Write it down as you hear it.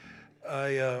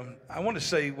I want to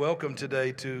say welcome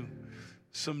today to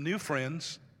some new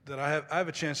friends that I have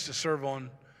a chance to serve on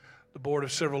the board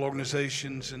of several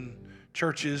organizations and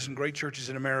churches and great churches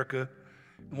in America.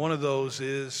 And one of those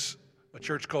is a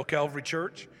church called Calvary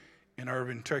Church in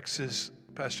Irving, Texas,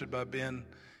 pastored by Ben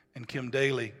and Kim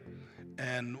Daly.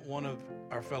 And one of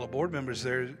our fellow board members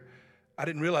there, I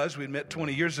didn't realize we'd met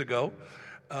 20 years ago,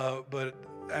 but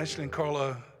Ashley and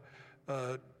Carla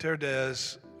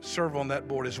Terdez serve on that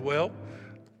board as well.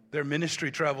 Their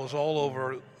ministry travels all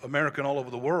over America and all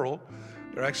over the world.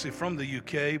 They're actually from the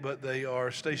UK, but they are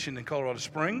stationed in Colorado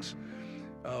Springs.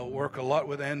 Work a lot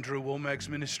with Andrew Womac's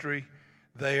ministry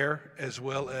there, as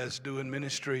well as doing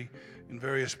ministry in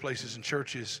various places and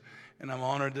churches. And I'm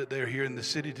honored that they're here in the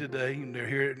city today, and they're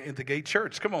here at the Gate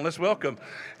Church. Come on, let's welcome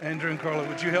Andrew and Carla.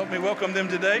 Would you help me welcome them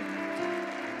today?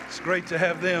 It's great to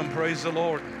have them. Praise the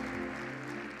Lord.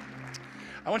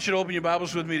 I want you to open your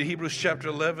Bibles with me to Hebrews chapter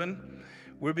 11.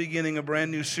 We're beginning a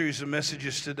brand new series of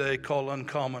messages today called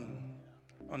Uncommon.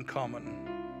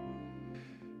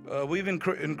 We've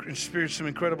experienced some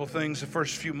incredible things the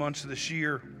first few months of this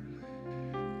year.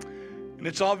 And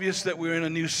it's obvious that we're in a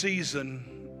new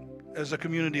season as a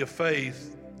community of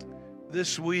faith.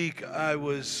 This week,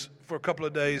 for a couple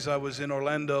of days, I was in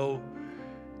Orlando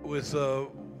with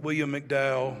William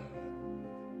McDowell,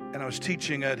 and I was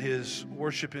teaching at his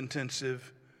worship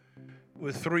intensive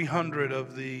with 300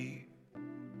 of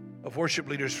worship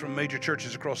leaders from major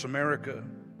churches across America.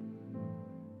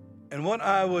 And what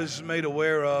I was made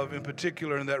aware of, in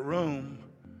particular in that room,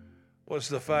 was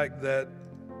the fact that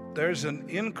there's an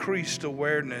increased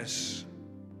awareness,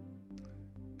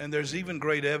 and there's even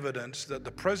great evidence that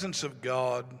the presence of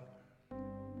God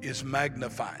is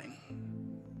magnifying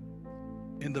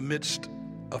in the midst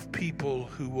of people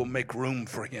who will make room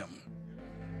for Him.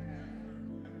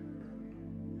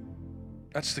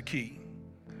 That's the key.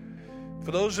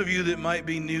 For those of you that might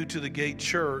be new to the Gate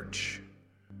Church,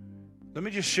 let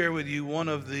me just share with you one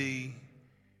of the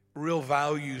real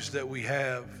values that we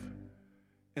have,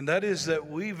 and that is that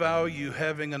we value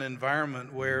having an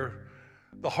environment where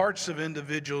the hearts of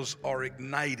individuals are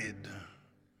ignited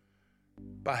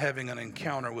by having an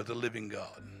encounter with the living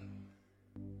God.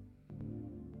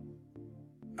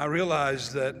 I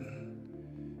realize that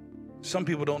some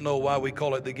people don't know why we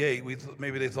call it the Gate.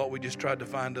 Maybe they thought we just tried to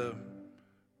find a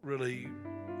really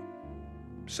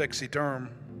sexy term.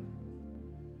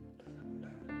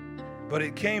 But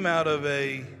it came out of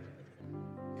a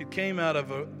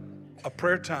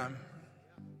prayer time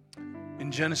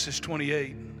in Genesis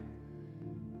 28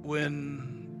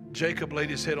 when Jacob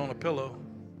laid his head on a pillow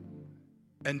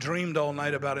and dreamed all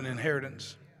night about an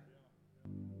inheritance,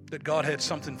 that God had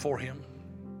something for him.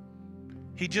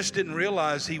 He just didn't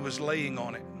realize he was laying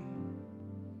on it.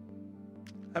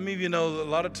 How many of you know that a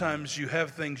lot of times you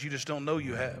have things you just don't know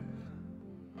you have?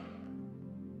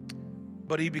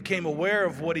 But he became aware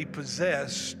of what he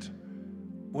possessed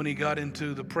when he got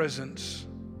into the presence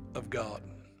of God.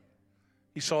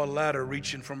 He saw a ladder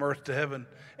reaching from earth to heaven,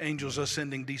 angels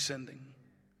ascending, descending.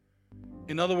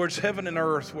 In other words, heaven and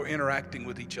earth were interacting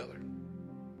with each other.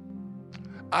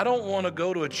 I don't want to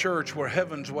go to a church where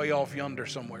heaven's way off yonder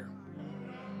somewhere.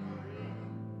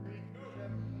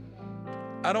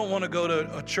 I don't want to go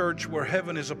to a church where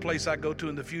heaven is a place I go to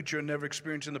in the future and never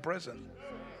experience in the present.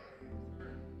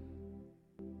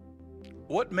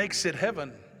 What makes it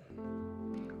heaven?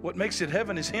 What makes it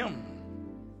heaven is Him.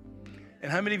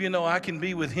 And how many of you know I can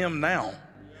be with Him now?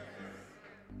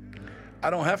 I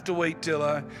don't have to wait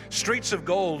till streets of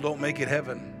gold don't make it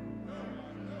heaven.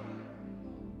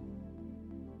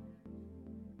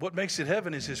 What makes it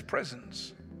heaven is His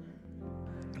presence.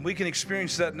 And we can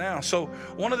experience that now. So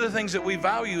one of the things that we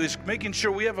value is making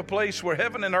sure we have a place where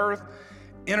heaven and earth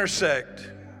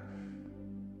intersect.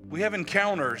 We have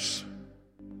encounters.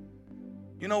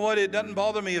 You know what? It doesn't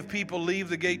bother me if people leave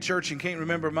the Gate Church and can't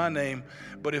remember my name.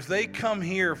 But if they come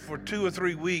here for 2 or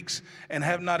 3 weeks and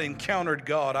have not encountered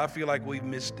God, I feel like we've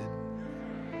missed it.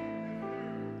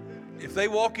 If they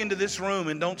walk into this room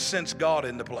and don't sense God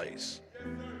in the place,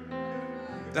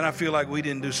 then I feel like we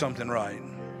didn't do something right.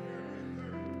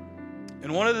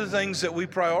 And one of the things that we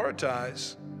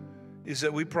prioritize is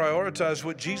that we prioritize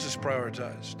what Jesus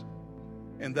prioritized.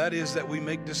 And that is that we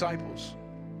make disciples.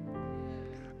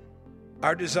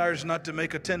 Our desire is not to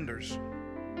make attenders.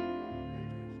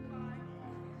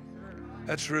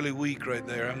 That's really weak right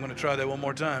there. I'm going to try that one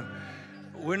more time.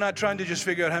 We're not trying to just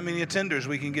figure out how many attenders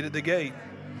we can get at the gate.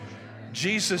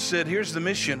 Jesus said, here's the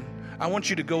mission. I want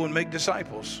you to go and make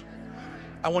disciples.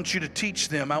 I want you to teach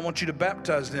them. I want you to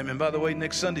baptize them. And by the way,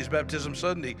 next Sunday is Baptism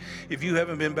Sunday. If you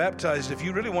haven't been baptized, if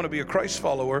you really want to be a Christ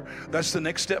follower, that's the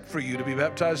next step for you, to be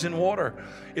baptized in water.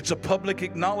 It's a public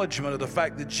acknowledgement of the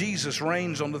fact that Jesus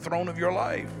reigns on the throne of your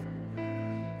life.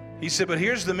 He said, but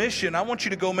here's the mission. I want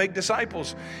you to go make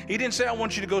disciples. He didn't say, I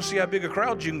want you to go see how big a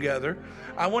crowd you can gather.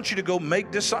 I want you to go make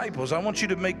disciples. I want you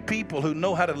to make people who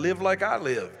know how to live like I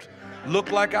lived,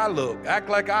 look like I look, act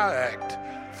like I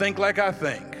act, think like I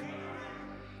think.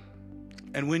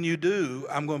 And when you do,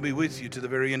 I'm going to be with you to the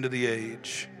very end of the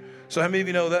age. So how many of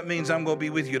you know that means I'm going to be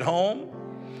with you at home?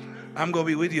 I'm going to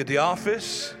be with you at the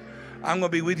office. I'm going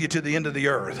to be with you to the end of the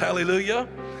earth. Hallelujah.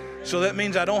 So that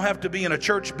means I don't have to be in a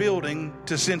church building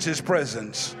to sense His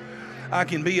presence. I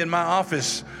can be in my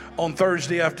office on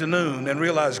Thursday afternoon and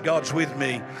realize God's with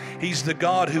me. He's the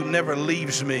God who never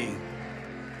leaves me.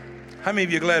 How many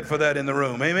of you are glad for that in the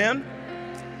room? Amen?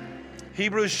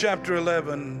 Hebrews chapter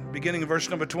 11, beginning in verse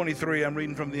number 23, I'm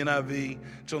reading from the NIV.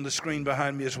 It's on the screen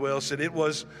behind me as well. Said it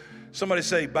was, somebody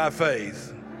say, by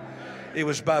faith. It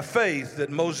was by faith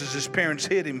that Moses' parents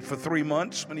hid him for 3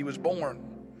 months when he was born.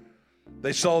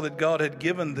 They saw that God had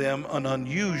given them an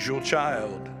unusual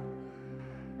child,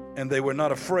 and they were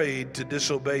not afraid to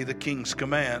disobey the king's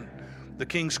command. The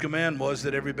king's command was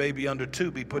that every baby under 2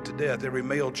 be put to death, every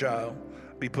male child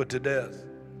be put to death.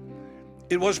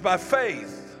 It was by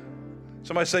faith,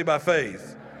 somebody say by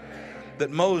faith, that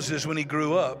Moses, when he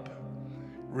grew up,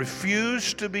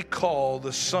 refused to be called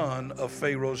the son of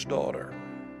Pharaoh's daughter.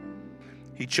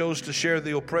 He chose to share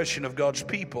the oppression of God's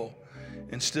people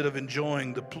instead of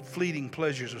enjoying the fleeting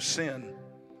pleasures of sin.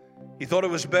 He thought it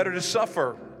was better to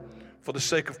suffer for the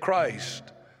sake of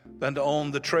Christ than to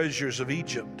own the treasures of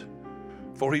Egypt,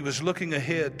 for he was looking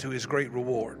ahead to his great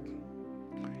reward.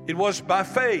 It was by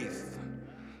faith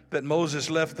that Moses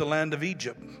left the land of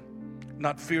Egypt,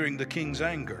 not fearing the king's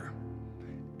anger,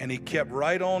 and he kept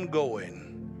right on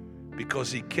going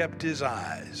because he kept his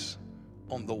eyes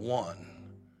on the one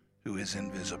who is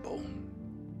invisible.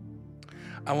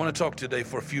 I want to talk today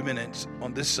for a few minutes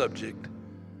on this subject.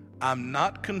 I'm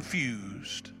not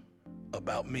confused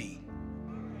about me.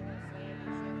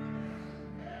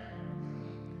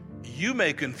 You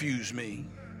may confuse me,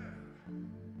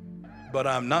 but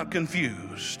I'm not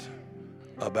confused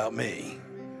about me.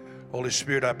 Holy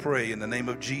Spirit, I pray in the name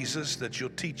of Jesus that you'll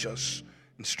teach us,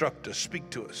 instruct us,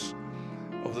 speak to us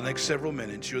over the next several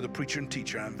minutes. You're the preacher and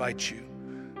teacher. I invite you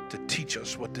to teach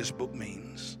us what this book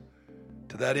means.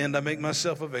 To that end, I make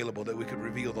myself available that we could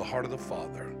reveal the heart of the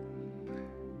Father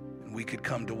and we could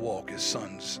come to walk as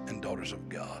sons and daughters of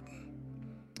God.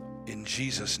 In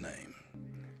Jesus' name.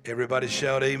 Everybody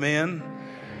shout amen.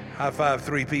 High five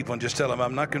 3 people and just tell them,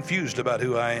 I'm not confused about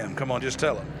who I am. Come on, just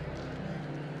tell them.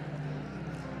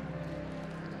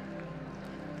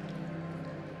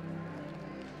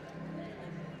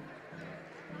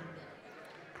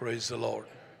 Praise the Lord.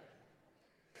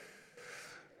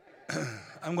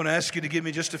 I'm going to ask you to give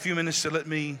me just a few minutes to let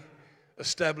me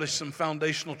establish some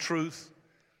foundational truth,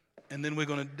 and then we're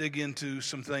going to dig into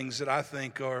some things that I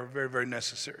think are very, very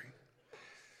necessary.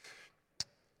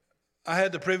 I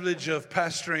had the privilege of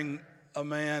pastoring a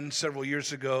man several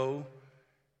years ago,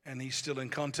 and he's still in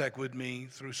contact with me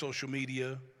through social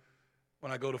media.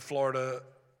 When I go to Florida,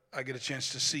 I get a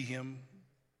chance to see him,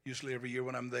 usually every year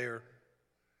when I'm there.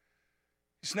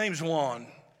 His name's Juan.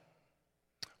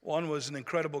 Juan was an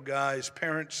incredible guy. His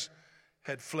parents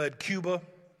had fled Cuba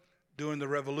during the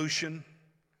revolution.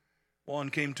 Juan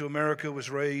came to America, was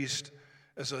raised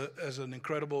as an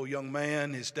incredible young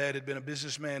man. His dad had been a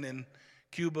businessman in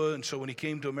Cuba, and so when he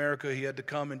came to America, he had to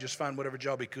come and just find whatever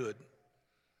job he could.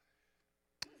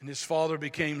 And his father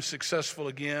became successful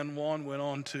again. Juan went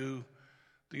on to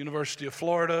the University of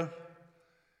Florida.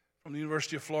 From the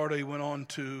University of Florida, he went on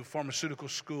to pharmaceutical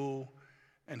school,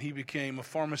 and he became a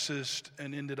pharmacist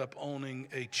and ended up owning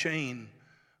a chain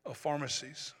of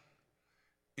pharmacies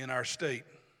in our state.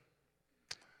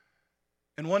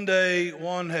 And one day,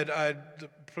 I had the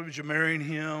privilege of marrying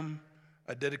him.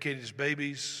 I dedicated his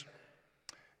babies.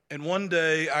 And one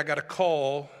day, I got a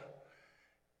call,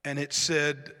 and it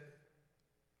said,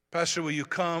 Pastor, will you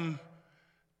come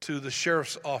to the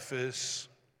sheriff's office?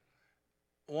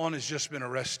 Juan has just been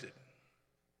arrested.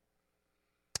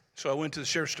 So I went to the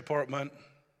sheriff's department,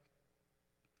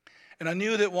 and I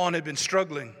knew that Juan had been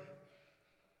struggling.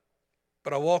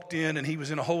 But I walked in, and he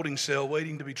was in a holding cell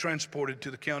waiting to be transported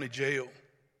to the county jail.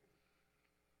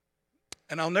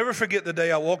 And I'll never forget the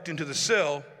day I walked into the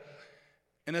cell.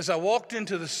 And as I walked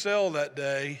into the cell that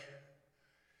day,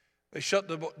 they shut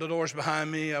the doors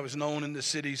behind me. I was known in the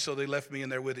city, so they left me in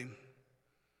there with him.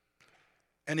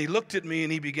 And he looked at me,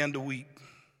 and he began to weep.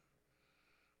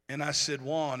 And I said,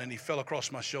 Juan, and he fell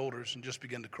across my shoulders and just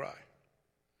began to cry.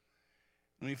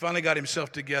 When he finally got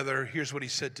himself together, here's what he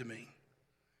said to me.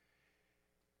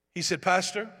 He said,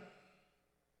 Pastor,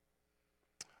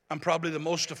 I'm probably the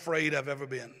most afraid I've ever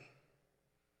been.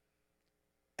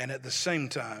 And at the same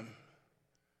time,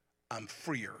 I'm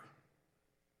freer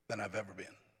than I've ever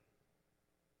been.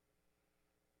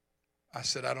 I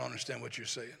said, I don't understand what you're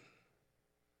saying.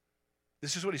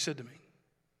 This is what he said to me.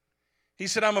 He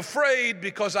said, I'm afraid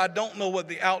because I don't know what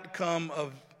the outcome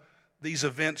of these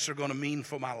events are going to mean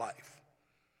for my life,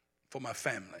 for my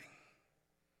family.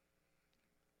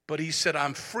 But he said,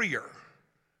 I'm freer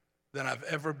than I've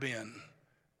ever been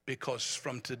because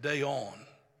from today on,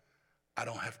 I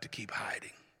don't have to keep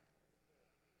hiding.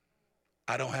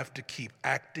 I don't have to keep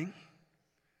acting.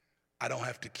 I don't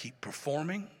have to keep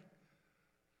performing.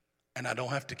 And I don't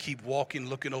have to keep walking,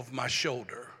 looking over my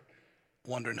shoulder,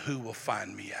 wondering who will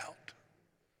find me out.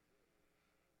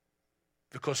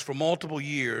 Because for multiple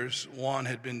years, Juan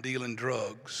had been dealing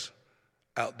drugs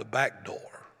out the back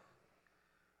door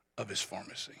of his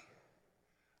pharmacy.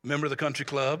 Member of the country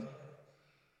club,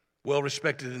 well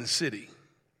respected in the city,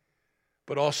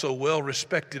 but also well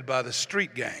respected by the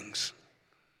street gangs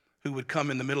who would come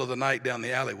in the middle of the night down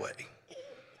the alleyway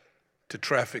to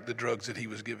traffic the drugs that he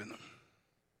was giving them.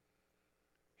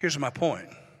 Here's my point.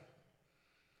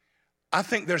 I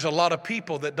think there's a lot of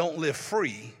people that don't live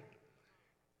free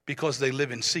because they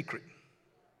live in secret.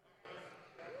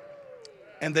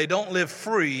 And they don't live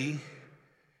free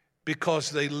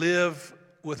because they live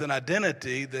with an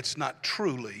identity that's not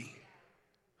truly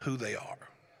who they are.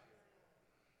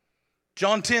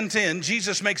 John 10:10,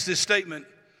 Jesus makes this statement.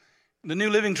 The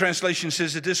New Living Translation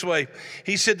says it this way.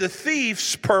 He said, the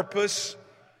thief's purpose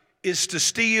is to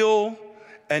steal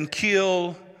and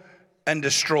kill and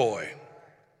destroy.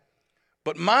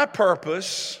 But my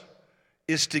purpose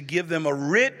is to give them a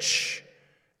rich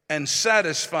and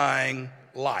satisfying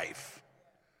life.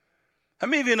 How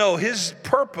many of you know his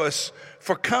purpose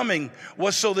for coming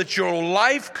was so that your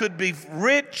life could be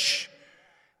rich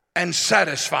and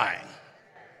satisfying?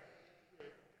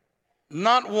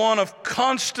 Not one of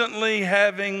constantly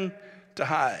having to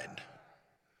hide.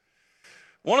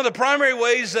 One of the primary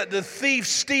ways that the thief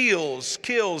steals,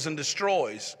 kills, and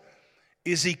destroys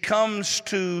is he comes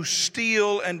to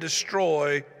steal and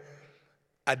destroy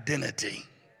identity.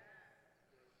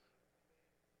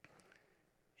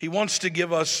 He wants to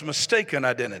give us mistaken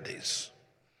identities.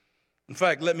 In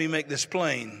fact, let me make this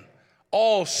plain.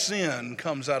 All sin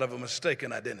comes out of a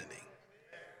mistaken identity.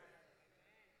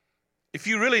 If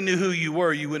you really knew who you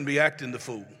were, you wouldn't be acting the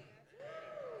fool.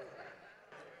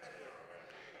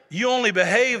 You only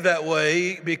behave that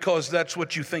way because that's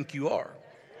what you think you are.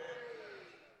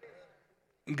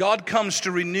 God comes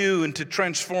to renew and to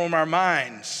transform our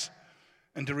minds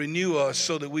and to renew us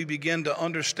so that we begin to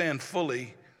understand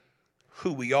fully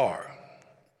who we are.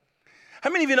 How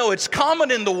many of you know it's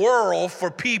common in the world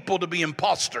for people to be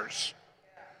imposters?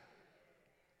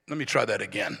 Let me try that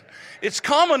again. It's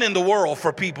common in the world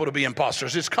for people to be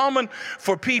imposters. It's common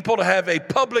for people to have a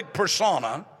public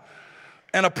persona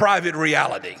and a private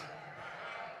reality.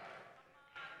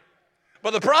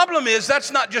 But the problem is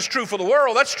that's not just true for the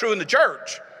world, that's true in the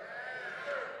church.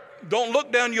 Don't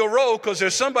look down your row because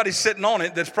there's somebody sitting on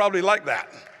it that's probably like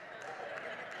that.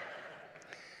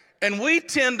 And we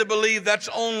tend to believe that's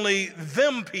only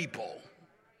them people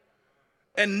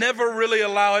and never really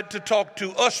allow it to talk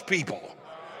to us people.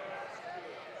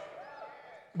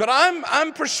 But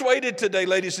I'm persuaded today,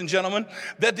 ladies and gentlemen,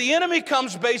 that the enemy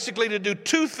comes basically to do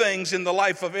two things in the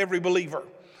life of every believer.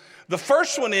 The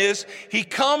first one is he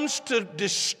comes to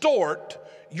distort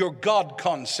your God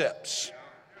concepts.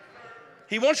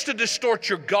 He wants to distort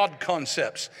your God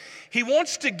concepts. He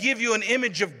wants to give you an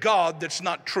image of God that's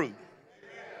not true.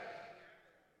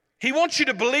 He wants you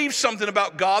to believe something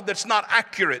about God that's not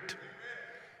accurate.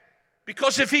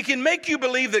 Because if he can make you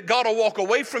believe that God will walk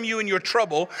away from you in your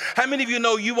trouble, how many of you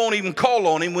know you won't even call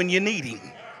on him when you need him?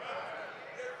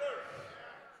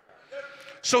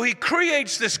 So he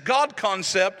creates this God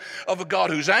concept of a God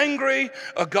who's angry,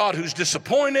 a God who's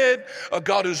disappointed, a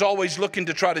God who's always looking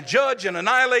to try to judge and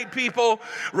annihilate people,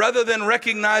 rather than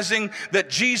recognizing that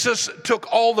Jesus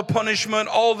took all the punishment,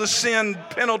 all the sin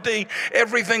penalty,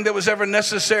 everything that was ever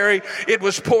necessary. It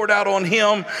was poured out on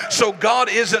him. So God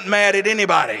isn't mad at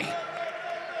anybody.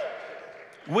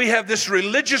 We have this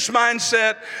religious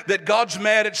mindset that God's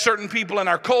mad at certain people in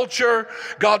our culture.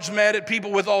 God's mad at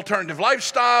people with alternative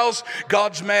lifestyles.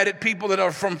 God's mad at people that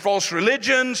are from false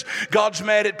religions. God's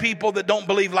mad at people that don't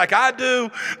believe like I do.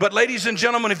 But ladies and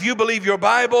gentlemen, if you believe your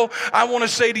Bible, I want to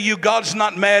say to you, God's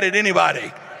not mad at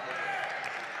anybody.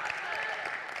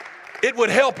 It would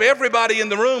help everybody in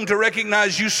the room to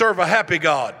recognize you serve a happy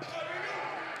God.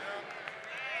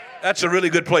 That's a really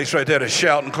good place right there to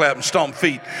shout and clap and stomp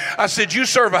feet. I said, you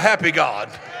serve a happy God.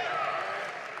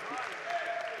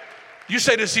 You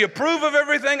say, does he approve of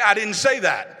everything? I didn't say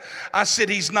that. I said,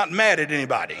 he's not mad at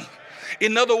anybody.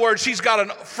 In other words, he's got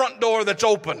a front door that's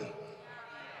open.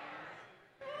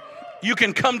 You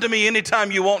can come to me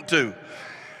anytime you want to.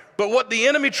 But what the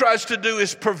enemy tries to do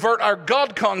is pervert our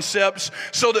God concepts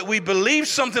so that we believe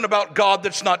something about God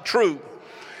that's not true.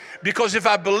 Because if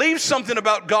I believe something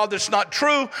about God that's not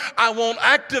true, I won't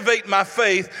activate my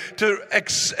faith to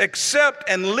accept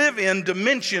and live in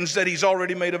dimensions that he's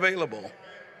already made available.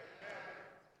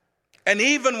 And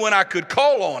even when I could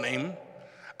call on him,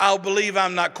 I'll believe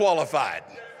I'm not qualified.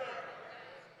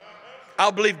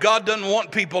 I'll believe God doesn't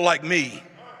want people like me.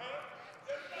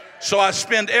 So I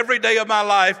spend every day of my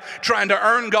life trying to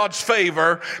earn God's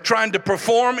favor, trying to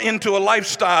perform into a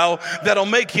lifestyle that'll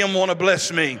make him want to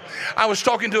bless me. I was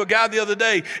talking to a guy the other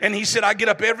day, and he said, I get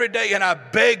up every day and I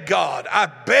beg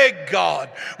God,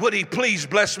 would he please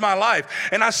bless my life?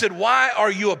 And I said, why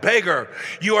are you a beggar?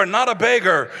 You are not a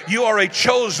beggar. You are a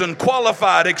chosen,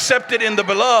 qualified, accepted in the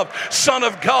beloved Son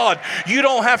of God. You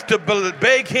don't have to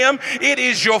beg him. It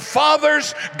is your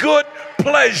Father's good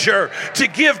pleasure to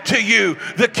give to you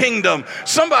the kingdom.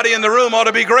 Somebody in the room ought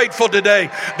to be grateful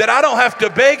today that I don't have to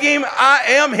beg him. I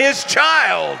am his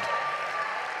child.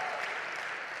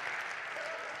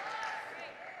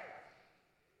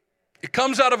 It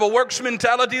comes out of a works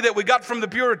mentality that we got from the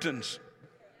Puritans.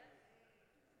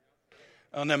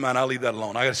 Oh, never mind. I'll leave that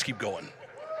alone. I got to keep going.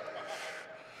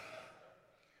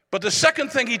 But the second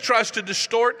thing he tries to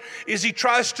distort is he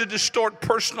tries to distort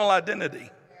personal identity.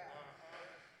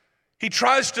 He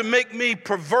tries to make me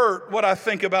pervert what I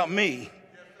think about me.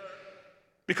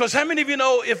 Because how many of you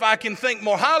know if I can think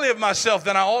more highly of myself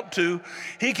than I ought to,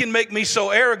 he can make me so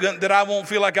arrogant that I won't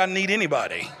feel like I need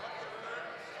anybody.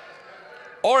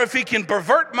 Or if he can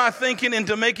pervert my thinking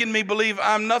into making me believe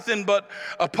I'm nothing but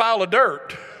a pile of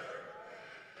dirt,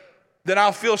 then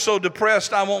I'll feel so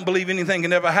depressed I won't believe anything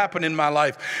can ever happen in my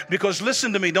life. Because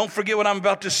listen to me, don't forget what I'm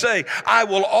about to say. I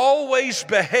will always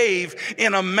behave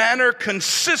in a manner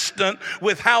consistent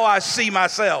with how I see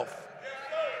myself.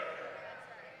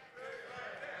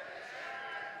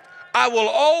 I will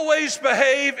always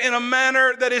behave in a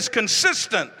manner that is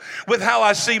consistent with how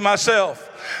I see myself.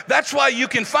 That's why you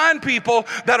can find people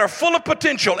that are full of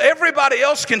potential. Everybody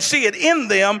else can see it in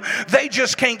them. They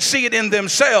just can't see it in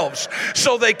themselves.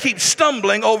 So they keep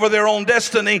stumbling over their own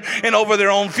destiny and over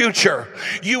their own future.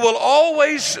 You will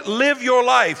always live your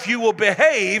life. You will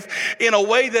behave in a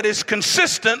way that is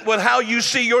consistent with how you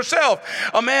see yourself.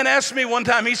 A man asked me one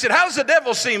time, he said, how does the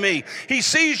devil see me? He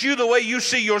sees you the way you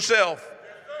see yourself.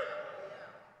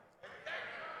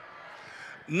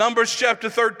 Numbers chapter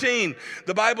 13,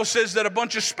 the Bible says that a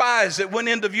bunch of spies that went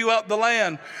in to view out the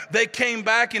land, they came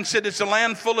back and said, it's a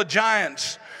land full of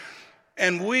giants.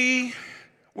 And we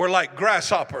were like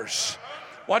grasshoppers.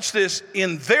 Watch this,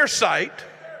 in their sight.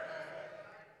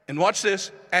 And watch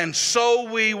this, and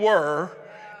so we were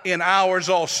in ours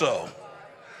also.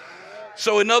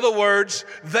 So in other words,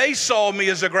 they saw me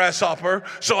as a grasshopper,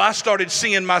 so I started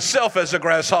seeing myself as a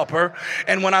grasshopper.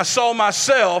 And when I saw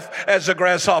myself as a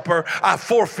grasshopper, I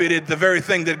forfeited the very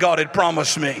thing that God had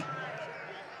promised me.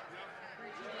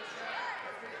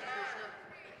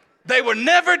 They were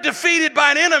never defeated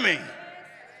by an enemy.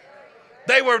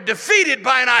 They were defeated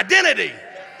by an identity.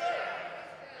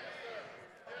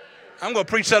 I'm going to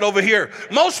preach that over here.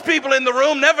 Most people in the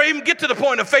room never even get to the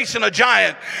point of facing a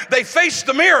giant. They face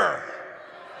the mirror.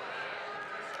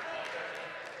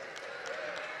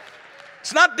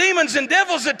 It's not demons and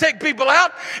devils that take people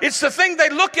out. It's the thing they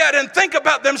look at and think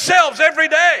about themselves every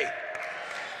day.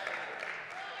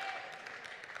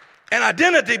 And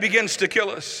identity begins to kill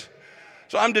us.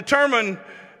 So I'm determined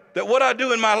that what I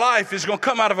do in my life is going to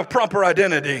come out of a proper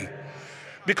identity.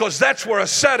 Because that's where a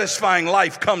satisfying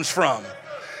life comes from.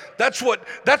 That's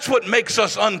what makes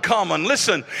us uncommon.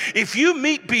 Listen, if you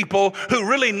meet people who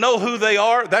really know who they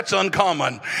are, that's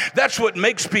uncommon. That's what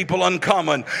makes people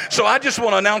uncommon. So I just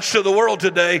want to announce to the world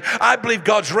today, I believe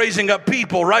God's raising up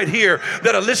people right here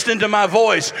that are listening to my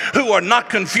voice who are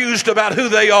not confused about who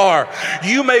they are.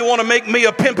 You may want to make me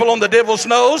a pimple on the devil's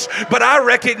nose, but I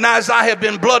recognize I have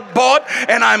been blood bought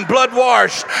and I'm blood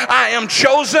washed. I am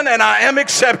chosen and I am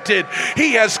accepted.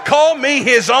 He has called me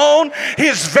his own,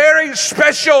 his very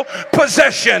special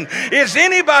possession. Is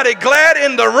anybody glad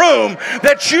in the room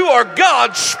that you are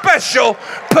God's special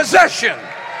possession?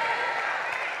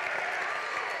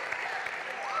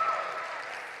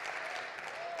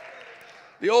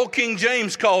 The old King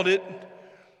James called it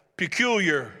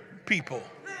peculiar people.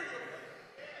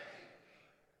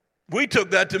 We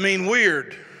took that to mean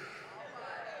weird.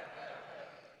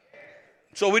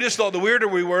 So we just thought the weirder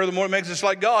we were, the more it makes us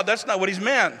like God. That's not what he's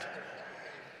meant.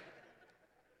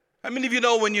 How many of you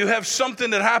know when you have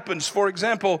something that happens, for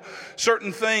example,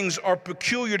 certain things are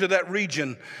peculiar to that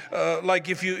region. Like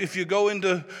if you go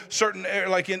into certain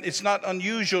areas, it's not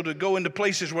unusual to go into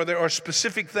places where there are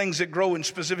specific things that grow in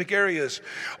specific areas.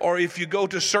 Or if you go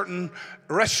to certain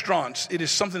restaurants, it is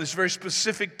something that's very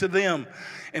specific to them.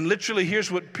 And literally,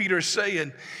 here's what Peter's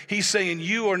saying. He's saying,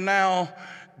 you are now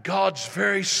God's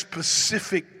very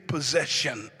specific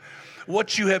possession.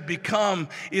 What you have become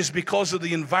is because of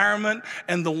the environment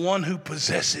and the one who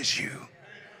possesses you.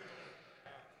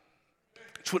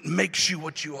 It's what makes you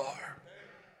what you are.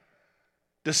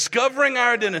 Discovering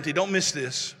our identity, don't miss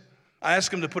this. I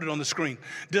asked him to put it on the screen.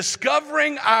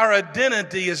 Discovering our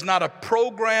identity is not a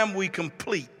program we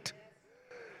complete.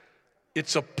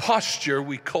 It's a posture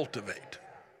we cultivate.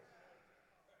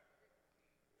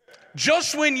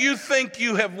 Just when you think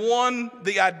you have won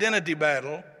the identity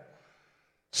battle,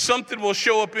 something will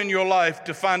show up in your life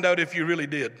to find out if you really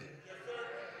did.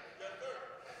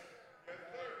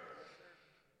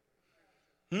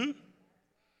 The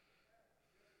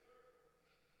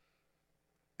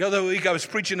other week I was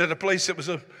preaching at a place that was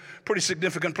a pretty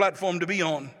significant platform to be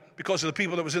on because of the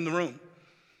people that was in the room.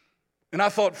 And I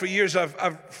thought for years I've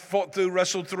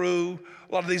wrestled through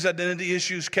a lot of these identity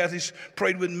issues. Kathy's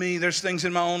prayed with me. There's things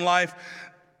in my own life.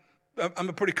 I'm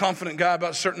a pretty confident guy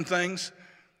about certain things.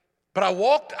 But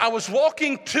I was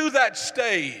walking to that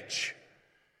stage,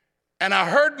 and I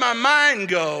heard my mind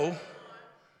go,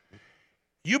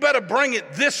 you better bring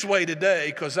it this way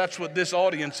today, because that's what this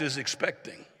audience is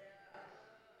expecting.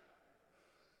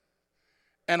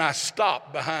 And I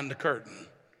stopped behind the curtain,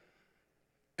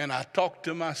 and I talked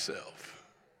to myself.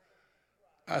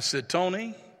 I said,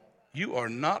 Tony, you are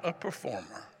not a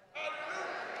performer.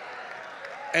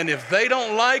 And if they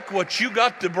don't like what you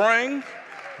got to bring,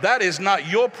 that is not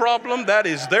your problem, that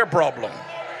is their problem.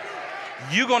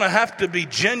 You're going to have to be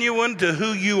genuine to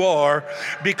who you are,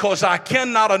 because I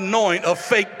cannot anoint a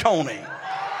fake Tony.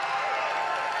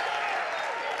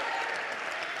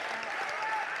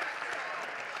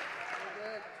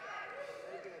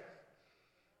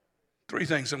 Three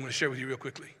things I'm going to share with you real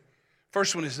quickly.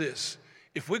 First one is this.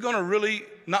 If we're going to really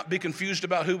not be confused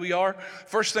about who we are,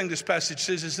 first thing this passage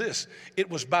says is this. It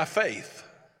was by faith.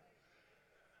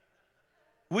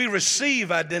 We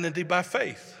receive identity by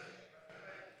faith.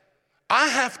 I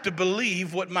have to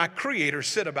believe what my Creator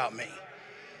said about me.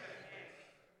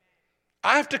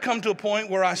 I have to come to a point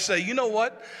where I say, you know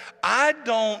what? I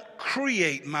don't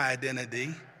create my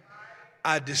identity,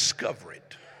 I discover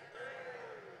it.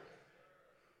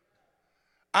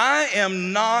 I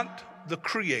am not the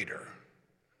creator.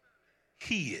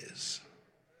 He is.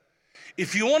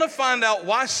 If you want to find out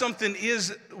why something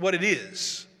is what it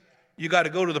is, you got to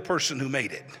go to the person who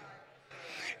made it.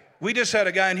 We just had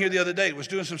a guy in here the other day that was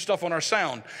doing some stuff on our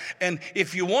sound. And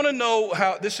if you want to know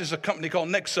how, this is a company called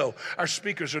Nexo. Our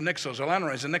speakers are Nexos. Our line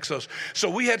runners are Nexos. So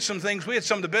we had some things. We had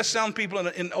some of the best sound people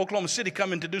in Oklahoma City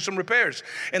come in to do some repairs.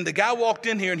 And the guy walked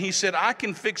in here and he said, I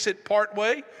can fix it part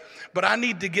way, but I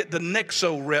need to get the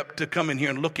Nexo rep to come in here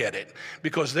and look at it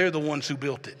because they're the ones who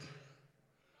built it.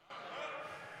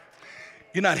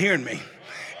 You're not hearing me.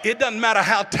 It doesn't matter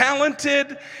how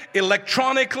talented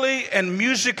electronically and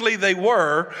musically they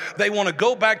were, they want to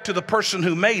go back to the person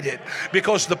who made it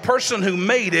because the person who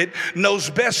made it knows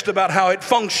best about how it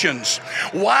functions.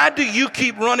 Why do you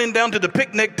keep running down to the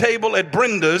picnic table at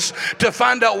Brenda's to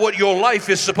find out what your life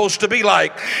is supposed to be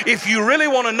like? If you really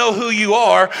want to know who you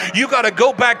are, you got to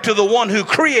go back to the one who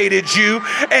created you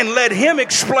and let him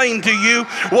explain to you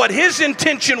what his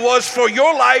intention was for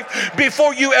your life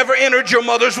before you ever entered your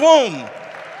mother's womb.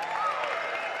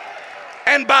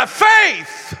 And by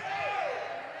faith,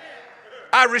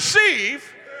 I receive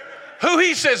who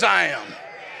he says I am.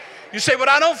 You say, but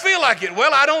I don't feel like it.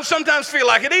 Well, I don't sometimes feel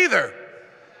like it either.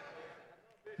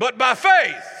 But by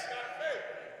faith,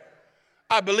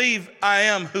 I believe I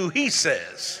am who he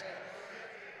says.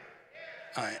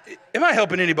 Am I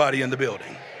helping anybody in the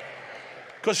building?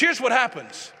 Because here's what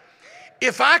happens.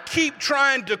 If I keep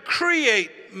trying to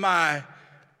create my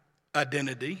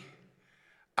identity,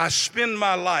 I spend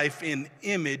my life in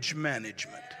image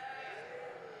management.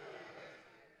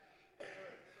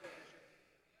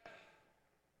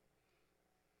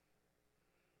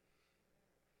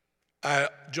 I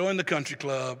joined the country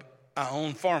club. I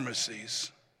own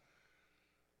pharmacies,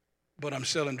 but I'm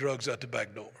selling drugs out the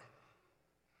back door.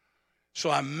 So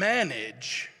I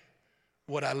manage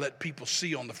what I let people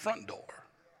see on the front door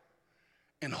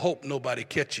and hope nobody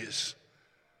catches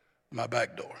My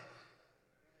back door.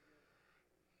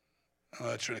 Oh,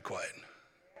 that's really quiet.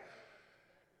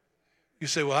 You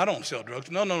say, well, I don't sell drugs.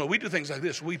 No. We do things like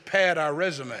this. We pad our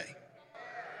resume.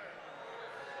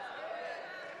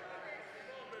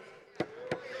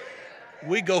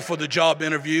 We go for the job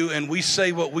interview and we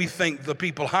say what we think the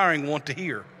people hiring want to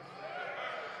hear.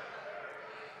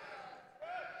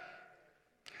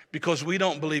 Because we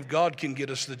don't believe God can get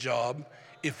us the job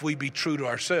if we be true to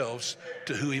ourselves,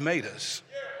 to who he made us.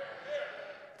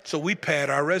 So we pad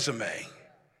our resume.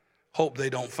 Hope they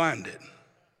don't find it.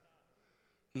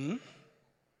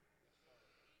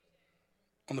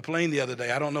 On the plane the other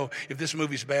day, I don't know if this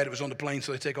movie's bad. It was on the plane,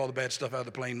 so they take all the bad stuff out of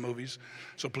the plane movies.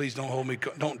 So please don't hold me,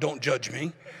 don't judge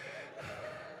me.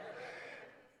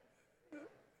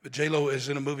 But J-Lo is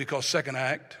in a movie called Second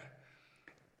Act,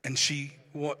 and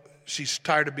she's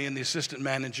tired of being the assistant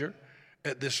manager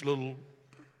at this little,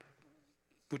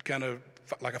 what kind of,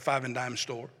 like a five and dime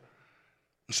store.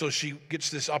 And so she gets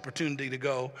this opportunity to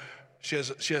go. She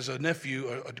has a nephew,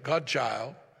 a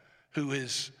godchild, who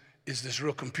is this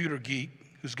real computer geek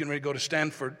who's getting ready to go to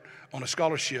Stanford on a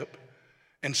scholarship.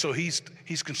 And so he's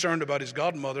concerned about his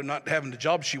godmother not having the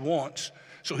job she wants.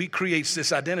 So he creates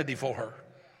this identity for her.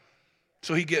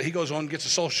 So he goes on, gets a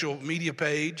social media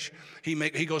page.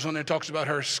 He goes on there and talks about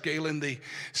her scaling the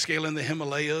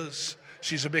Himalayas.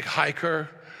 She's a big hiker,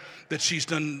 that she's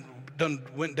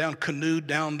canoed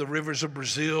down the rivers of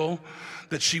Brazil,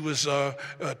 that she was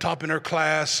top in her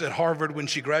class at Harvard when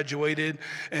she graduated.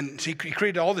 And he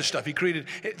created all this stuff.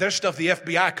 There's stuff the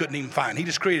FBI couldn't even find. He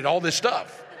just created all this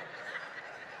stuff.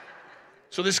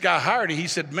 So this guy hired him. He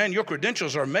said, man, your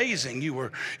credentials are amazing. You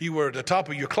were at the top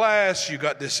of your class. You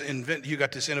got this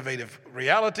innovative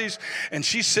realities. And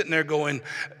she's sitting there going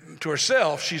to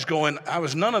herself, she's going, I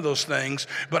was none of those things,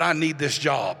 but I need this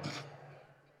job.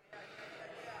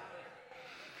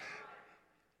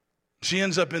 She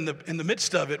ends up in the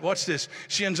midst of it. Watch this.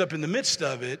 She ends up in the midst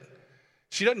of it.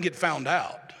 She doesn't get found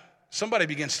out. Somebody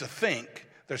begins to think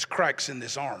there's cracks in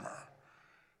this armor.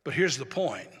 But here's the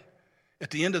point. At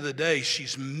the end of the day,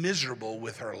 she's miserable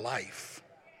with her life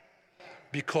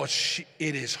because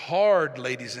it is hard,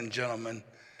 ladies and gentlemen,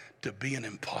 to be an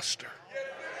imposter.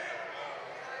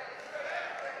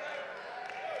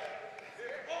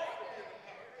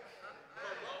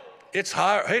 It's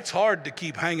hard to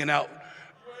keep hanging out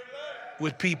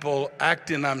with people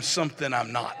acting I'm something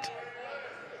I'm not.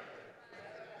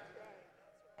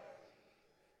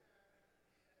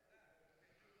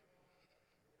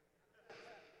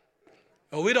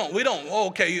 Oh, we don't. Oh,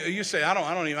 okay, you say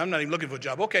I'm not even looking for a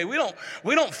job. Okay, we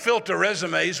don't filter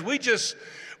resumes. We just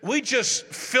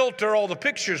filter all the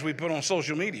pictures we put on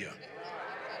social media.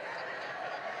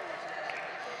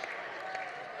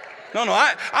 No,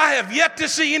 I have yet to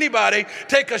see anybody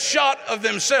take a shot of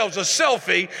themselves, a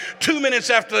selfie, 2 minutes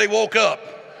after they woke up.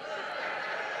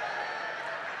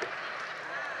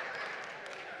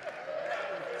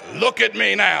 Look at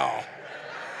me now.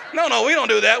 No, we don't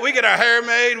do that. We get our hair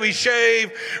made, we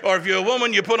shave, or if you're a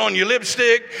woman, you put on your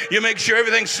lipstick, you make sure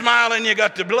everything's smiling, you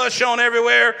got the blush on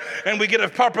everywhere, and we get a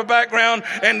proper background,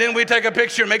 and then we take a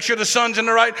picture and make sure the sun's in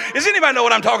the right. Does anybody know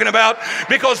what I'm talking about?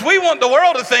 Because we want the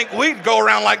world to think we go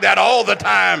around like that all the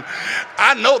time.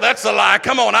 I know that's a lie.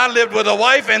 Come on, I lived with a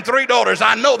wife and 3 daughters.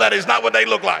 I know that is not what they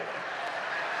look like.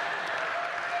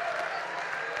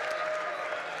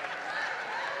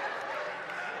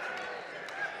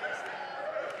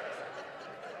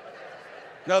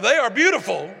 Now, they are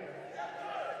beautiful,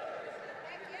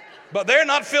 but they're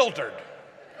not filtered.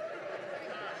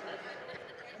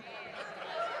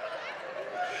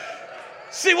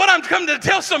 See, what I'm coming to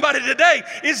tell somebody today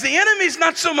is the enemy's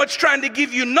not so much trying to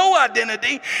give you no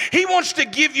identity. He wants to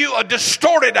give you a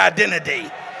distorted identity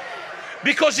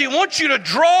because he wants you to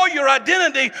draw your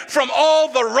identity from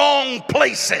all the wrong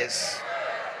places.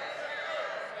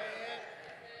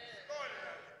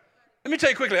 Let me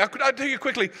tell you quickly. I'll tell you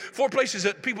quickly 4 places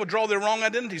that people draw their wrong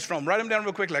identities from. Write them down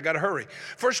real quickly. I got to hurry.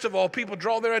 First of all, people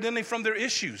draw their identity from their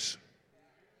issues.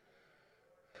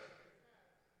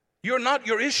 You're not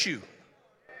your issue.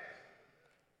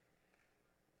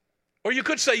 Or you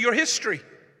could say your history.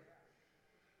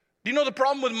 Do you know the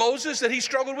problem with Moses that he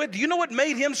struggled with? Do you know what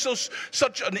made him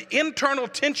such an internal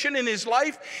tension in his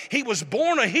life? He was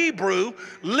born a Hebrew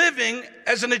living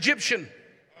as an Egyptian.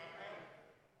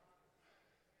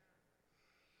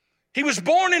 He was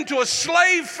born into a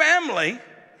slave family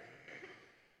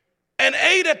and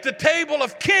ate at the table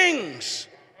of kings.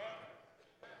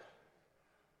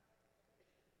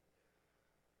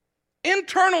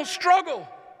 Internal struggle.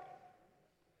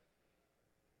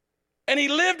 And he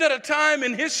lived at a time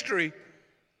in history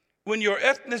when your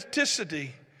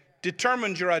ethnicity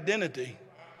determines your identity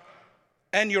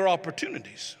and your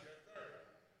opportunities.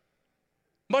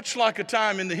 Much like a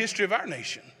time in the history of our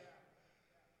nation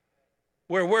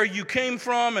where you came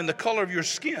from and the color of your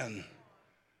skin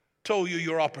told you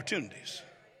your opportunities.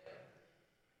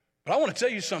 But I want to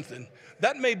tell you something.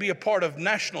 That may be a part of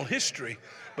national history,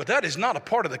 but that is not a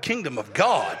part of the kingdom of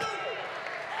God.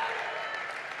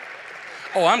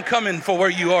 Oh, I'm coming for where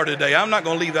you are today. I'm not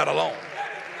going to leave that alone.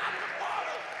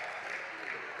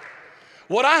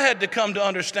 What I had to come to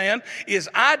understand is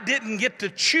I didn't get to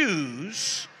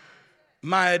choose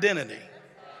my identity.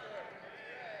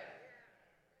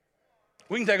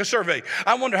 We can take a survey.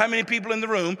 I wonder how many people in the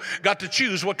room got to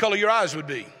choose what color your eyes would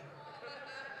be.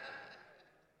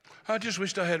 I just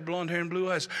wished I had blonde hair and blue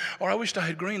eyes, or I wished I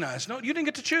had green eyes. No, you didn't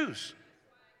get to choose.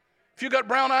 If you got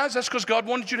brown eyes, that's because God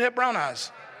wanted you to have brown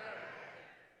eyes.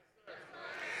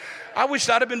 I wished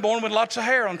I'd have been born with lots of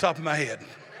hair on top of my head.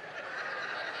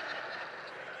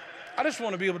 I just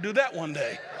want to be able to do that one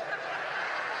day.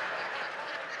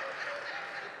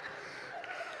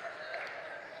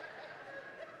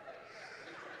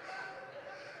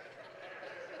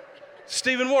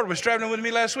 Stephen Ward was traveling with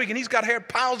me last week, and he's got hair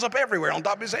piles up everywhere on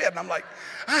top of his head. And I'm like,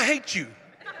 I hate you.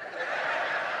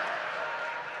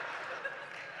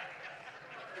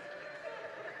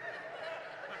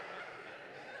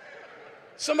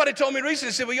 Somebody told me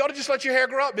recently, said, well, you ought to just let your hair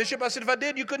grow up, Bishop. I said, if I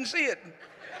did, you couldn't see it.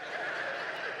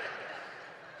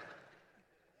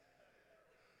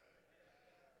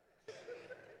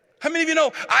 How many of you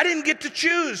know I didn't get to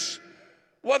choose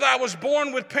whether I was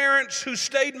born with parents who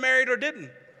stayed married or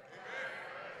didn't?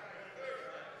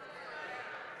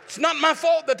 It's not my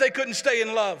fault that they couldn't stay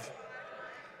in love.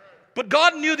 But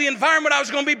God knew the environment I was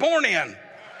going to be born in.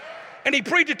 And He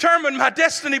predetermined my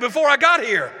destiny before I got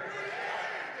here.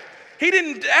 He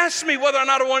didn't ask me whether or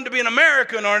not I wanted to be an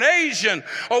American or an Asian,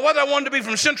 or whether I wanted to be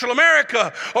from Central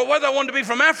America, or whether I wanted to be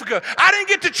from Africa. I didn't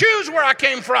get to choose where I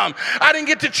came from. I didn't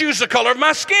get to choose the color of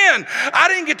my skin. I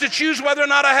didn't get to choose whether or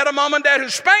not I had a mom and dad who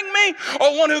spanked me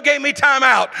or one who gave me time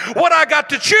out. What I got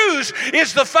to choose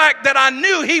is the fact that I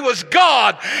knew He was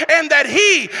God and that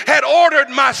He had ordered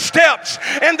my steps,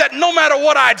 and that no matter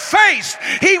what I'd faced,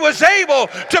 He was able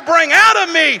to bring out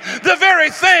of me the very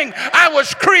thing I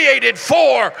was created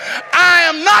for. I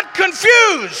am not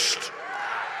confused,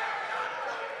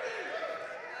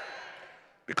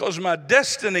 because my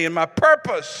destiny and my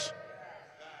purpose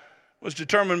was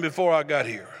determined before I got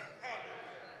here.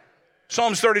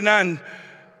 Psalms 39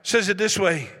 says it this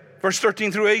way, verse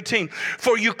 13 through 18.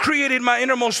 For you created my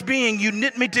innermost being. You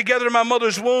knit me together in my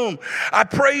mother's womb. I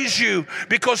praise you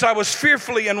because I was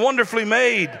fearfully and wonderfully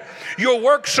made. Your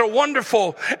works are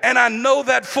wonderful, and I know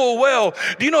that full well.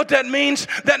 Do you know what that means?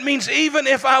 That means even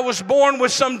if I was born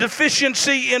with some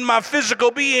deficiency in my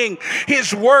physical being,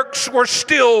 His works were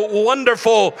still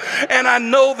wonderful, and I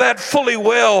know that fully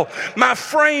well. My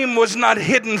frame was not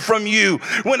hidden from you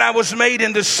when I was made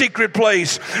in the secret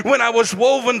place, when I was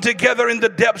woven together in the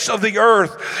depths of the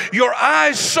earth. Your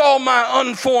eyes saw my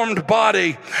unformed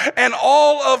body, and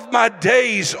all of my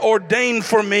days ordained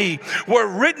for me were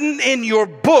written in your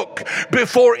book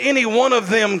before any one of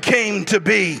them came to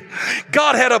be.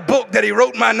 God had a book that He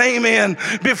wrote my name in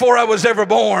before I was ever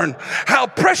born. How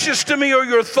precious to me are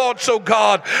your thoughts, O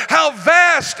God. How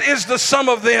vast is the sum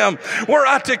of them. Were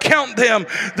I to count them,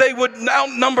 they would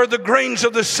outnumber the grains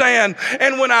of the sand.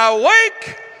 And when I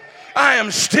awake, I am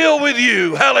still with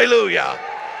you. Hallelujah.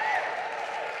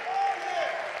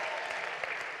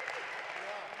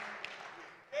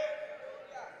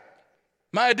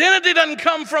 My identity doesn't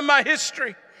come from my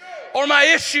history or my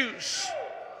issues.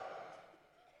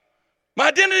 My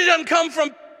identity doesn't come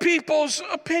from people's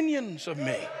opinions of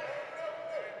me.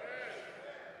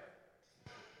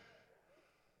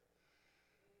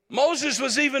 Moses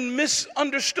was even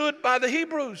misunderstood by the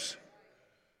Hebrews.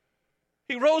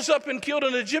 He rose up and killed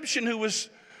an Egyptian who was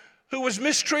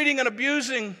mistreating and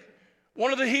abusing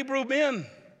one of the Hebrew men.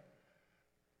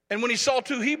 And when he saw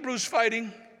two Hebrews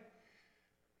fighting,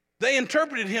 they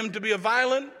interpreted him to be a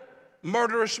violent,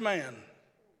 murderous man.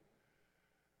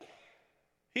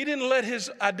 He didn't let his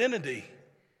identity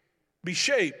be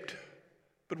shaped.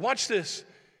 But watch this.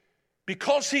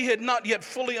 Because he had not yet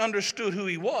fully understood who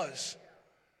he was,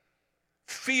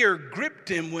 fear gripped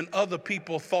him when other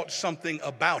people thought something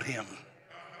about him.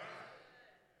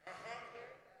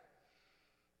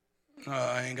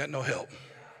 I ain't got no help.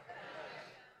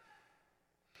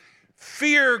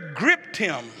 Fear gripped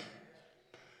him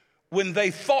when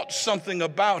they thought something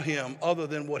about him other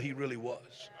than what he really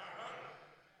was.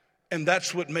 And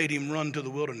that's what made him run to the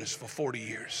wilderness for 40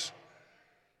 years.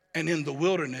 And in the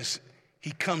wilderness,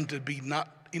 he come to be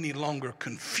not any longer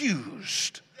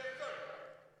confused,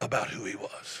 about who he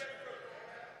was.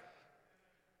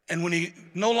 And when he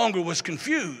no longer was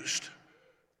confused,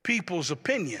 people's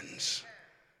opinions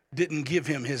didn't give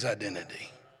him his identity.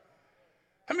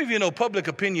 How many of you know public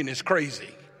opinion is crazy?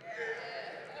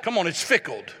 Come on, it's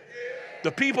fickle.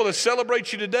 The people that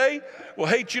celebrate you today will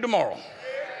hate you tomorrow.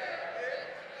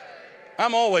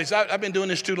 I've been doing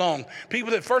this too long.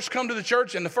 People that first come to the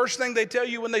church and the first thing they tell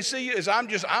you when they see you is, I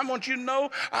want you to know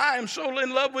I am so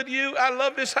in love with you. I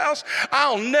love this house.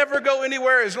 I'll never go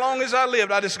anywhere as long as I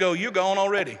lived. I just go, you're gone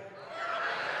already.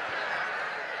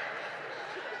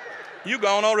 You're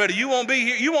gone already. You won't be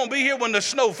here. You won't be here when the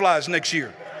snow flies next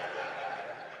year.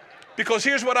 Because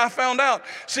here's what I found out.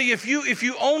 See, if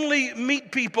you only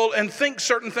meet people and think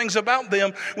certain things about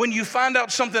them, when you find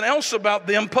out something else about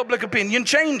them, public opinion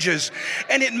changes.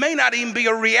 And it may not even be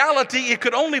a reality. It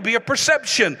could only be a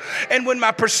perception. And when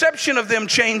my perception of them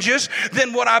changes,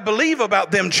 then what I believe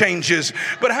about them changes.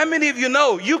 But how many of you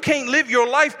know you can't live your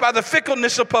life by the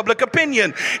fickleness of public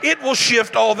opinion? It will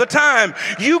shift all the time.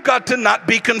 You got to not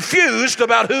be confused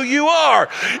about who you are.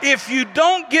 If you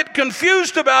don't get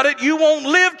confused about it, you won't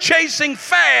live chasing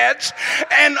fads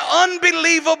and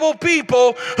unbelievable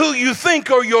people who you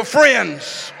think are your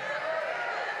friends.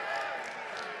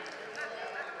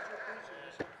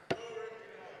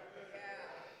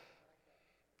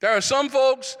 There are some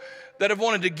folks that have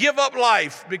wanted to give up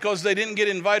life because they didn't get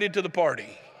invited to the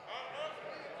party.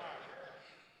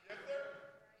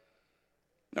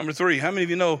 Number 3, how many of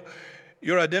you know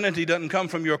your identity doesn't come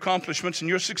from your accomplishments and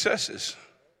your successes?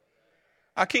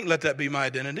 I can't let that be my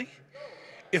identity.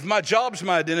 If my job's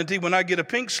my identity, when I get a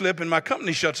pink slip and my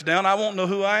company shuts down, I won't know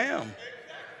who I am.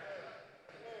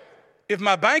 If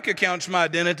my bank account's my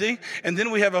identity, and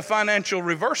then we have a financial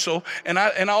reversal, and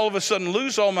I all of a sudden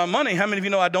lose all my money, how many of you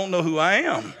know I don't know who I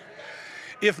am?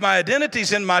 If my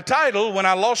identity's in my title, when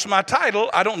I lost my title,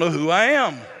 I don't know who I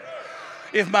am.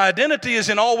 If my identity is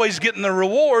in always getting the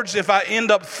rewards, if I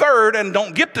end up third and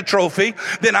don't get the trophy,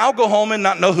 then I'll go home and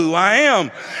not know who I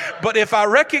am. But if I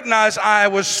recognize I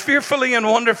was fearfully and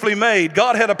wonderfully made,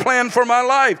 God had a plan for my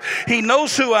life, He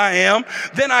knows who I am,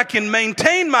 then I can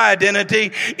maintain my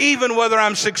identity even whether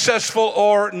I'm successful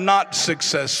or not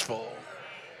successful.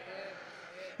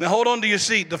 Now hold on to your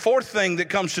seat. The fourth thing that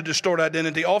comes to distort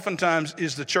identity oftentimes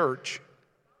is the church.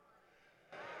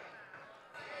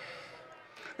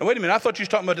 Now, wait a minute. I thought you were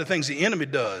talking about the things the enemy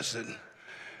does.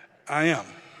 I am.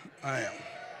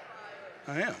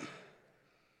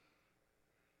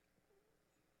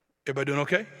 Everybody doing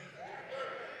okay?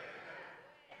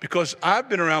 Because I've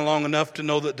been around long enough to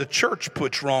know that the church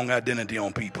puts wrong identity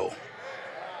on people.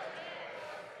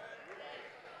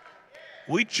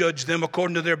 We judge them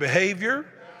according to their behavior,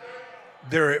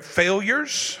 their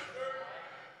failures,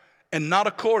 and not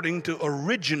according to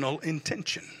original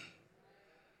intention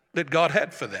that God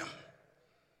had for them.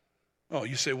 Oh,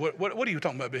 you say, what are you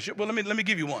talking about, Bishop? Well, let me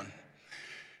give you one.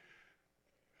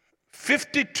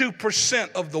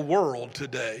 52% of the world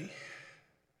today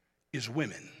is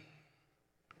women.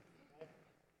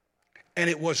 And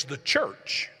it was the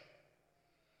church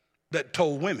that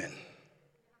told women,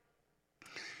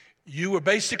 you were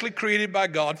basically created by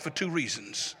God for 2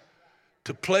 reasons: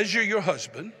 to pleasure your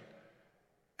husband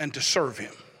and to serve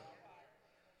him.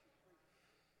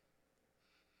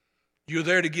 You're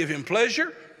there to give him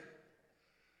pleasure.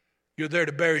 You're there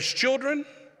to bear his children,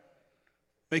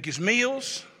 make his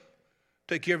meals,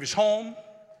 take care of his home.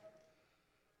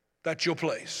 That's your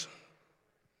place.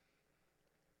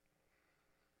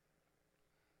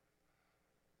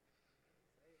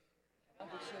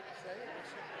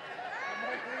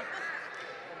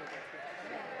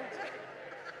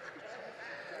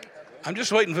 I'm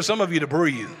just waiting for some of you to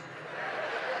breathe.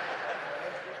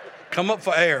 Come up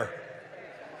for air.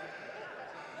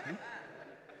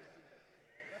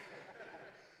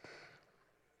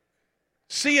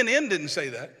 CNN didn't say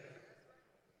that.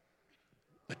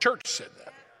 The church said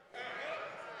that.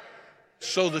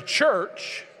 So the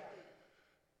church,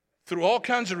 through all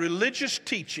kinds of religious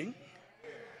teaching,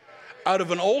 out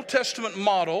of an Old Testament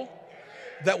model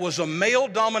that was a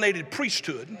male-dominated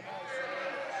priesthood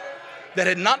that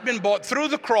had not been bought through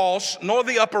the cross nor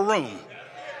the upper room.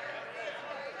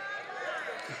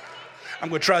 I'm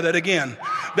going to try that again.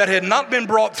 That had not been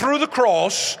brought through the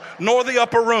cross nor the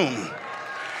upper room.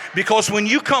 Because when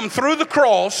you come through the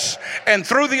cross and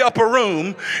through the upper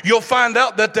room, you'll find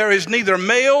out that there is neither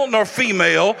male nor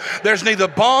female. There's neither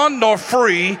bond nor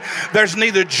free. There's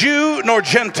neither Jew nor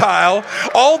Gentile.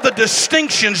 All the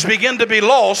distinctions begin to be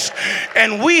lost.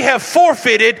 And we have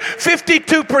forfeited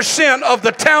 52% of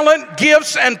the talent,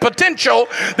 gifts, and potential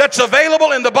that's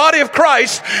available in the body of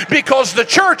Christ because the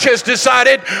church has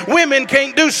decided women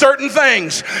can't do certain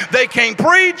things. They can't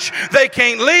preach. They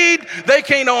can't lead. They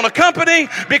can't own a company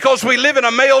because we live in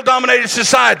a male-dominated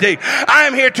society. I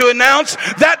am here to announce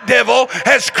that devil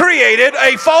has created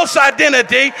a false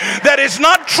identity that is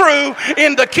not true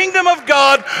in the kingdom of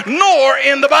God nor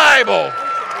in the Bible.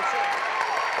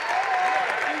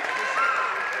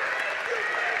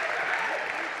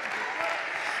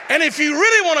 And if you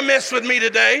really want to mess with me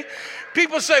today,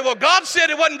 people say, well, God said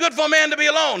it wasn't good for a man to be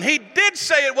alone. He did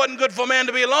say it wasn't good for a man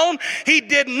to be alone. He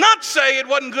did not say it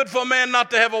wasn't good for a man not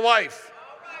to have a wife.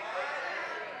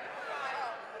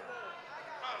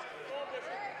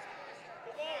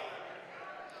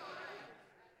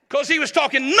 Because he was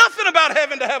talking nothing about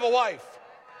having to have a wife.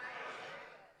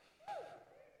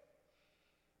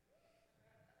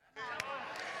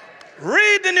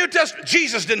 Read the New Testament.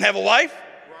 Jesus didn't have a wife.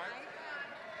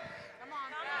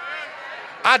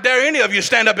 I dare any of you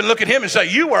stand up and look at him and say,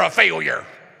 you were a failure.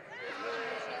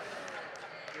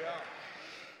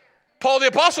 Paul the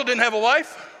Apostle didn't have a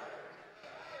wife.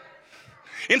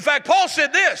 In fact, Paul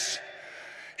said this.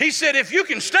 He said, if you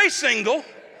can stay single,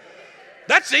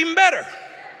 that's even better.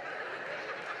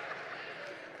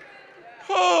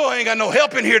 Oh, I ain't got no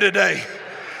help in here today.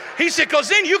 He said, because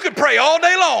then you could pray all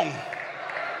day long.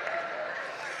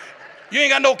 You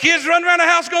ain't got no kids running around the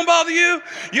house gonna bother you.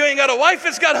 You ain't got a wife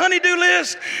that's got honey-do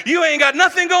list. You ain't got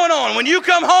nothing going on. When you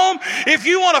come home, if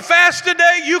you want to fast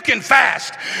today, you can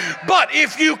fast. But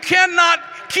if you cannot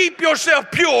keep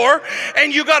yourself pure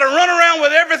and you got to run around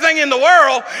with everything in the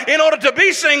world in order to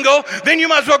be single, then you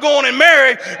might as well go on and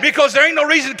marry, because there ain't no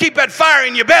reason to keep that fire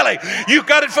in your belly. You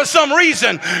got it for some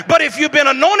reason. But if you've been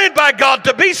anointed by God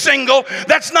to be single,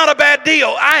 that's not a bad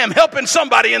deal. I am helping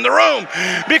somebody in the room,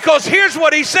 because here's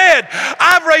what he said.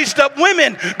 I've raised up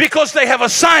women because they have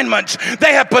assignments,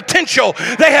 they have potential,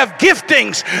 they have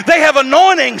giftings, they have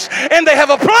anointings, and they have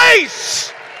a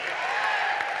place.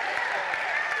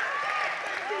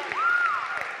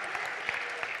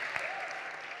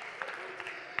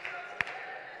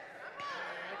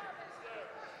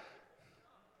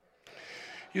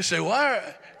 You say,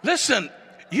 why? Listen,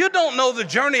 you don't know the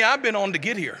journey I've been on to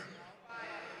get here.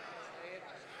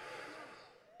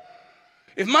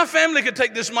 If my family could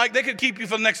take this mic, they could keep you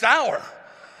for the next hour,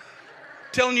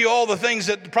 telling you all the things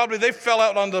that probably they fell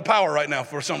out onto the power right now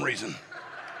for some reason.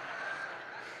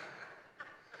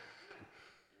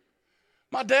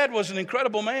 My dad was an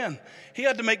incredible man. He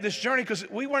had to make this journey because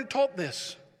we weren't taught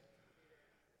this.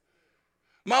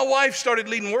 My wife started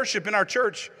leading worship in our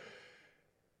church,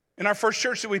 in our first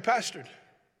church that we pastored.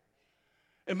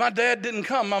 And my dad didn't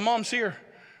come. My mom's here.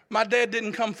 My dad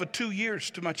didn't come for 2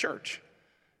 years to my church.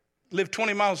 Lived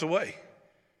 20 miles away,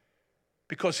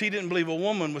 because he didn't believe a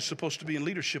woman was supposed to be in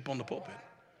leadership on the pulpit.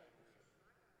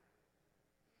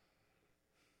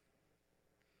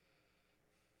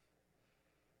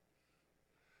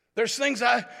 There's things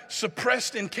I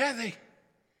suppressed in Kathy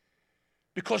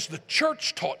because the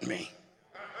church taught me.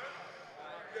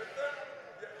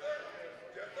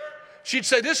 She'd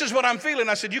say, this is what I'm feeling.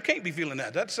 I said, you can't be feeling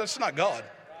that. That's not God.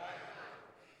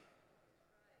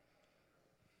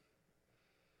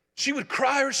 She would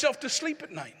cry herself to sleep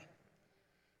at night.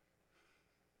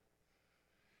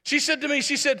 She said to me,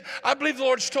 I believe the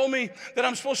Lord's told me that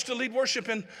I'm supposed to lead worship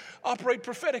and operate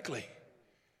prophetically.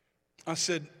 I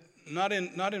said, not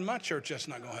in my church, that's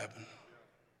not going to happen.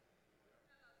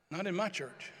 Not in my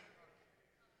church.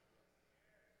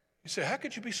 You say, how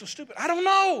could you be so stupid? I don't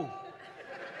know.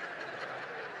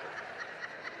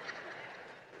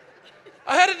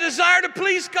 I had a desire to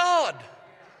please God.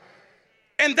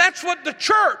 And that's what the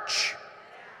church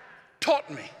taught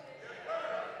me.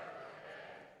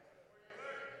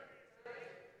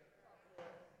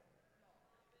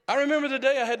 I remember the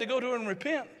day I had to go to her and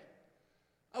repent.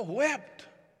 I wept.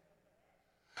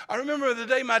 I remember the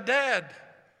day my dad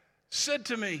said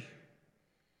to me,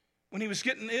 when he was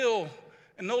getting ill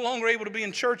and no longer able to be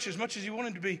in church as much as he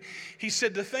wanted to be, he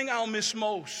said, the thing I'll miss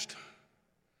most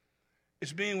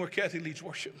is being where Kathy leads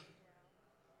worship.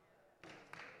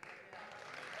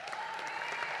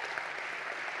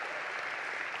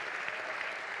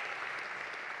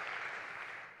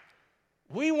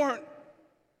 We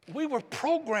were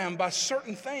programmed by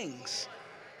certain things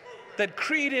that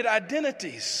created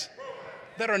identities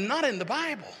that are not in the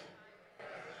Bible.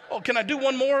 Oh, can I do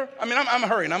one more? I mean, I'm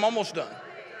hurrying. I'm almost done.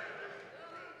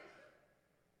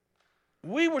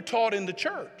 We were taught in the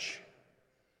church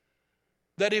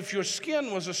that if your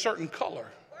skin was a certain color,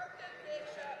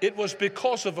 it was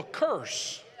because of a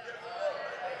curse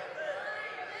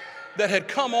that had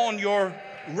come on your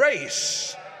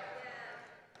race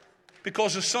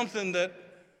because of something that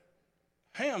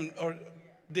Ham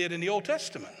did in the Old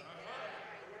Testament,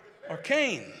 or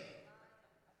Cain.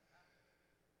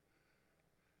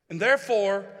 And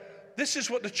therefore, this is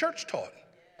what the church taught.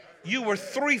 You were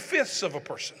 3/5 of a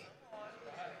person.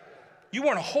 You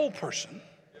weren't a whole person.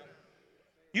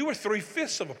 You were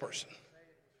 3/5 of a person.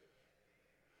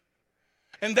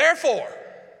 And therefore,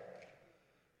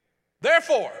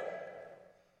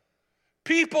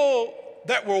 people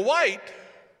that were white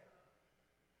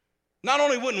not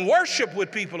only wouldn't worship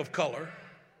with people of color,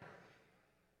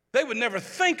 they would never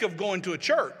think of going to a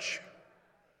church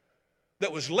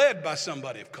that was led by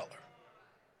somebody of color.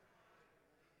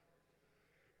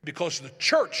 Because the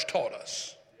church taught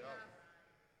us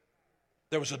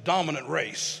there was a dominant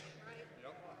race.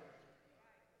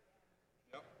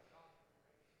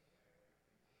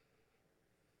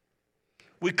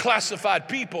 We classified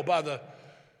people by the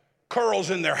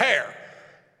curls in their hair.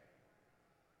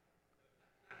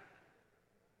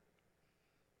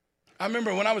 I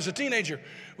remember when I was a teenager,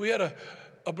 we had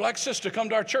a black sister come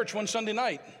to our church one Sunday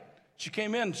night. She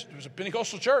came in. It was a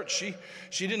Pentecostal church. She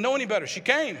didn't know any better. She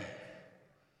came.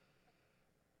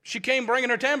 She came bringing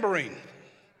her tambourine,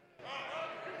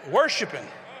 worshiping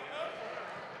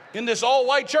in this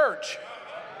all-white church.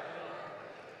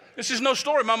 This is no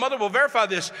story. My mother will verify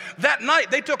this. That night,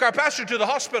 they took our pastor to the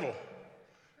hospital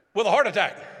with a heart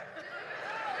attack.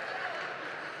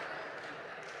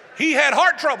 He had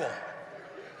heart trouble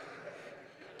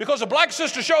because a black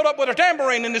sister showed up with her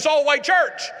tambourine in this all-white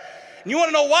church. And you want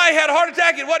to know why he had a heart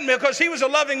attack? It wasn't because he was a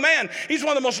loving man. He's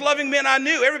one of the most loving men I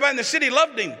knew. Everybody in the city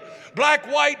loved him. Black,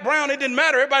 white, brown, it didn't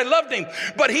matter. Everybody loved him.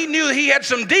 But he knew he had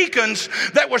some deacons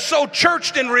that were so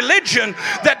churched in religion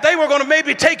that they were going to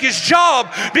maybe take his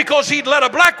job because he'd let a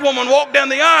black woman walk down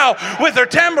the aisle with her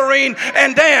tambourine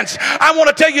and dance. I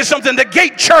want to tell you something. The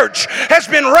Gate Church has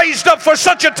been raised up for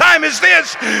such a time as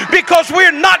this because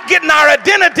we're not getting our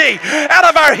identity out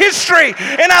of our history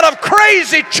and out of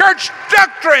crazy church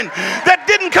doctrine that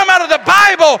didn't come out of the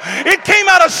Bible. It came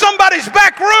out of somebody's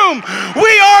back room.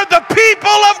 We are the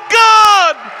people of God.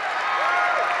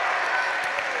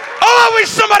 Oh, I wish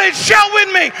somebody would shout with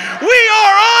me. We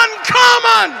are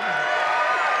uncommon.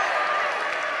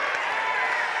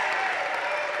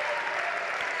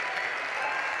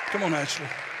 Come on, Ashley.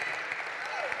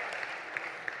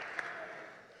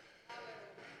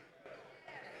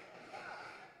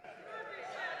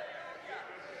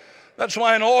 That's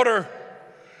why in order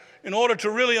to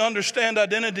really understand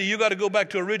identity, you got to go back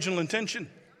to original intention.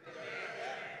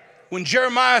 When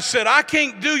Jeremiah said, I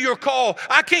can't do your call.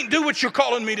 I can't do what you're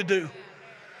calling me to do.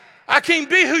 I can't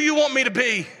be who you want me to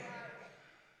be.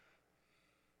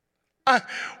 I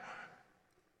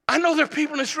know there are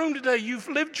people in this room today, you've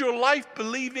lived your life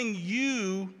believing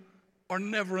you are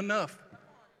never enough.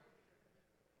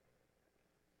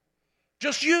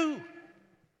 Just you.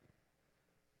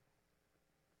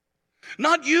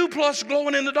 Not you plus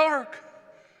glowing in the dark.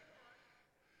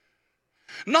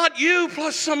 Not you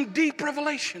plus some deep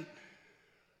revelation.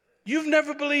 You've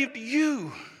never believed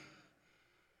you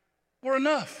were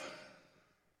enough.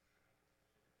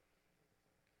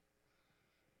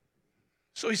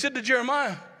 So he said to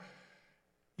Jeremiah,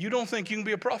 you don't think you can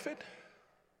be a prophet?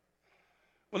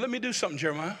 Well, let me do something,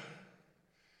 Jeremiah.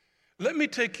 Let me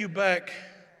take you back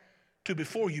to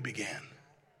before you began.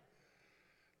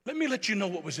 Let me let you know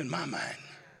what was in my mind.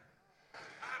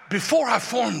 Before I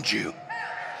formed you,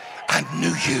 I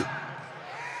knew you.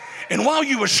 And while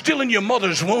you were still in your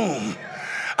mother's womb,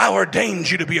 I ordained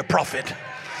you to be a prophet.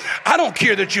 I don't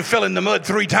care that you fell in the mud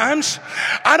 3 times.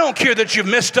 I don't care that you've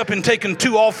messed up and taken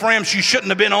 2 off-ramps you shouldn't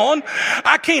have been on.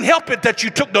 I can't help it that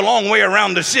you took the long way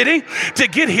around the city to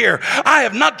get here. I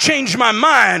have not changed my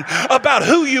mind about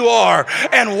who you are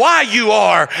and why you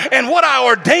are and what I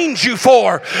ordained you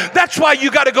for. That's why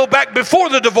you got to go back before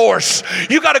the divorce.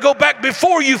 You got to go back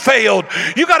before you failed.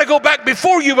 You got to go back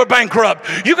before you were bankrupt.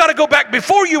 You got to go back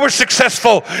before you were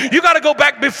successful. You got to go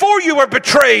back before you were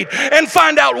betrayed and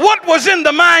find out what was in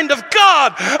the mind of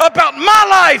God about my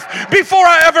life before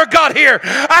I ever got here.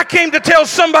 I came to tell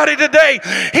somebody today,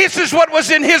 this is what was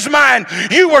in his mind.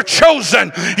 You were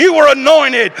chosen. You were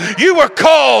anointed. You were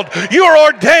called. You were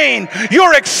ordained.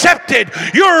 You're accepted.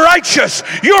 You're righteous.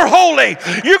 You're holy.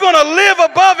 You're going to live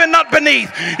above and not beneath.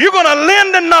 beneath. You're going to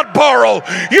lend and not borrow.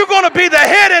 You're going to be the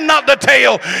head and not the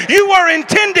tail. You were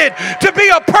intended to be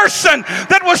a person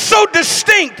that was so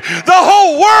distinct, the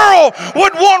whole world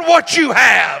would want what you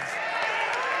have.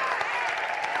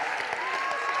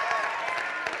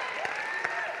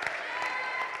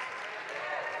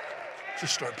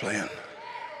 Just start playing.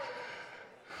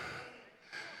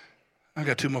 I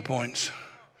got 2 more points.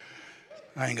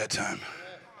 I ain't got time.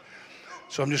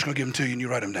 So I'm just going to give them to you and you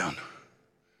write them down.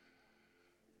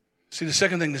 See, the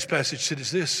second thing this passage said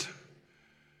is this.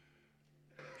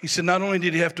 He said not only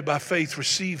did he have to by faith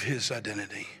receive his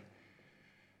identity.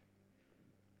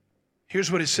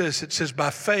 Here's what it says. It says by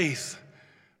faith,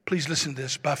 please listen to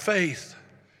this. By faith,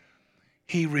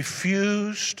 he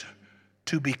refused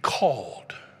to be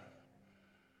called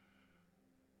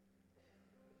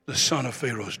the son of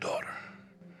Pharaoh's daughter.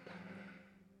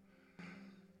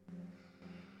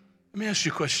 Let me ask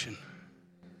you a question.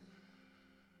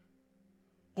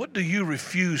 What do you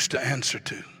refuse to answer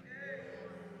to?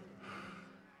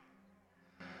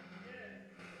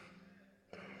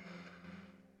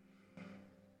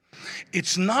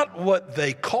 It's not what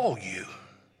they call you.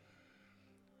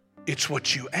 It's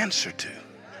what you answer to.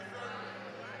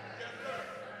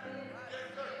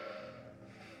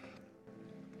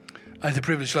 I had the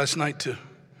privilege last night to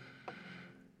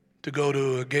go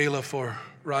to a gala for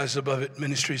Rise Above It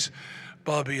Ministries.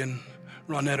 Bobby and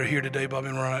Ronette are here today. Bobby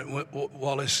and Ronette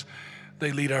Wallace,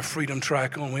 they lead our Freedom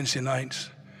Track on Wednesday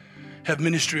nights. Have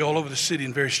ministry all over the city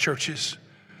in various churches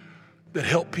that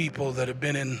help people that have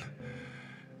been in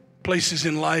places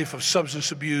in life of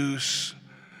substance abuse,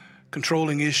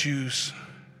 controlling issues.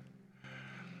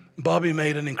 Bobby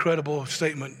made an incredible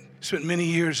statement. Spent many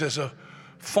years as a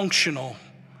functional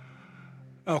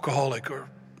alcoholic or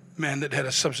man that had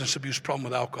a substance abuse problem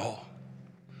with alcohol.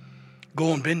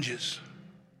 Go on binges,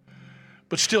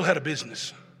 but still had a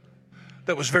business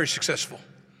that was very successful.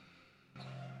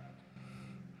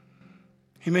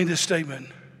 He made this statement.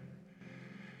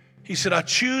 He said, I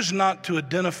choose not to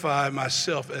identify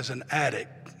myself as an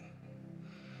addict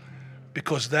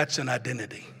because that's an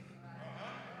identity,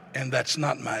 and that's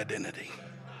not my identity.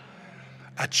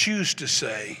 I choose to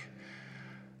say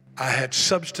I had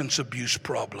substance abuse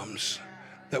problems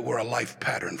that were a life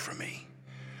pattern for me.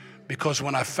 Because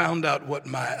when I found out what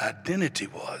my identity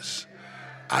was,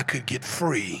 I could get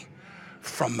free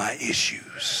from my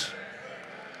issues.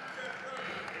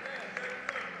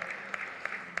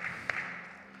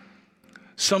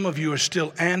 Some of you are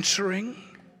still answering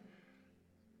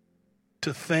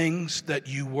to things that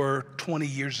you were 20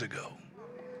 years ago.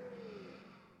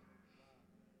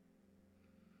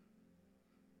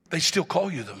 They still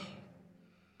call you them.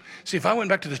 See, if I went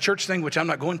back to the church thing, which I'm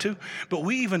not going to, but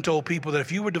we even told people that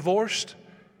if you were divorced,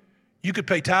 you could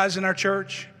pay tithes in our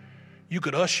church, you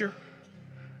could usher,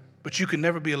 but you could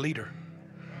never be a leader.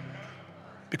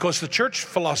 Because the church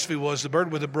philosophy was the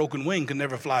bird with a broken wing can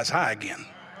never fly as high again.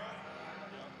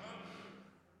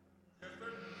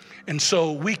 And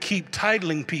so we keep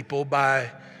titling people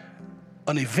by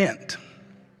an event.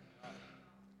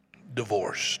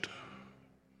 Divorced.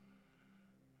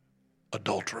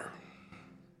 Adulterer.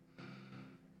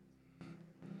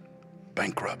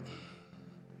 Bankrupt.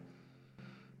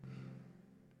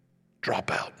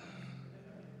 Dropout.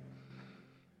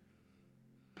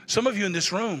 Some of you in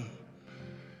this room,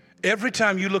 every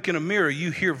time you look in a mirror,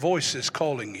 you hear voices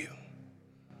calling you.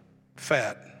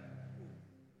 Fat.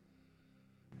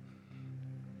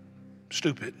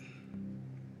 Stupid.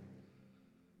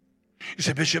 You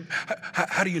say, Bishop,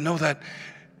 how do you know that?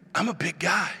 I'm a big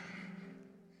guy.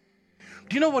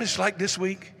 Do you know what it's like this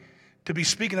week to be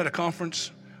speaking at a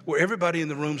conference where everybody in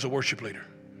the room is a worship leader?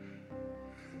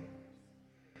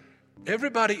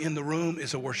 Everybody in the room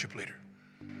is a worship leader.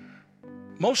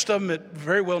 Most of them at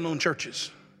very well-known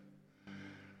churches.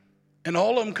 And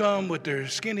all of them come with their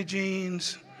skinny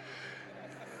jeans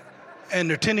and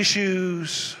their tennis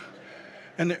shoes.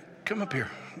 And come up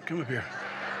here. Come up here.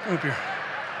 Come up here.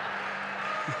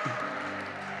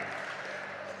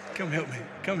 Come help me.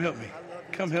 Come help me.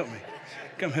 Come help me.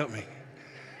 Come help me.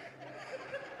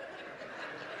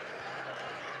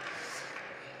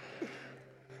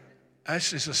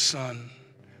 Ashley's a son.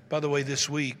 By the way, this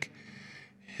week,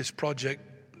 his project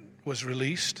was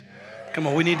released. Come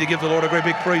on, we need to give the Lord a great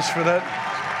big praise for that.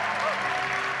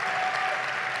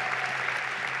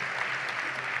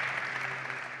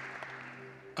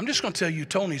 I'm just going to tell you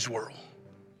Tony's world.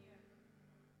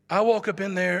 I walk up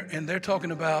in there and they're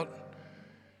talking about,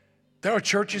 there are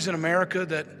churches in America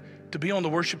that to be on the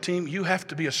worship team, you have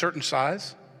to be a certain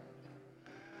size,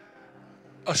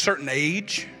 a certain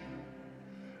age.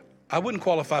 I wouldn't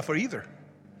qualify for either.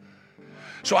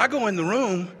 So I go in the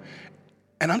room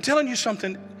And I'm telling you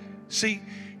something. See,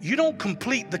 you don't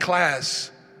complete the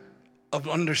class of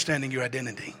understanding your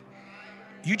identity.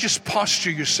 You just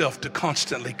posture yourself to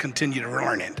constantly continue to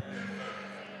learn it.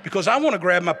 Because I want to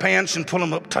grab my pants and pull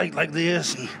them up tight like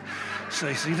this and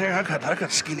say, see there, I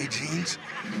got skinny jeans.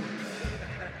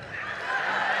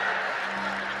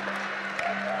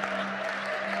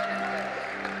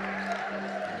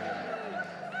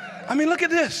 I mean, look at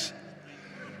this.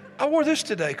 I wore this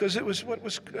today because it was what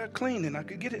was clean and I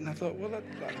could get it. And I thought, well,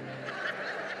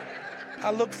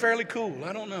 I look fairly cool.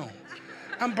 I don't know.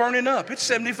 I'm burning up. It's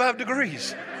 75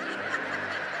 degrees.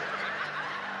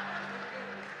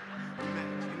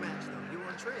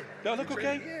 Y'all look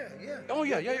okay? Yeah. Oh,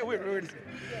 yeah.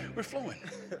 We're flowing.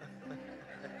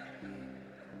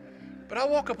 But I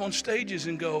walk up on stages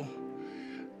and go,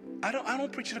 I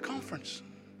don't preach at a conference.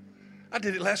 I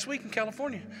did it last week in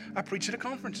California. I preached at a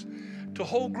conference to a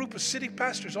whole group of city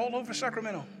pastors all over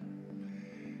Sacramento.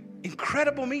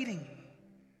 Incredible meeting.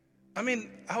 I mean,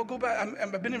 I'll go back.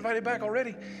 I've been invited back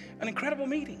already. An incredible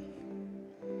meeting.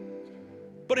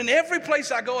 But in every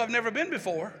place I go I've never been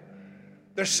before,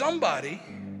 there's somebody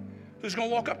who's going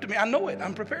to walk up to me. I know it.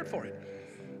 I'm prepared for it.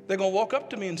 They're going to walk up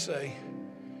to me and say,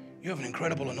 you have an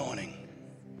incredible anointing,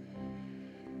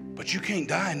 but you can't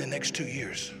die in the next 2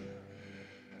 years.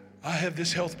 I have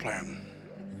this health plan.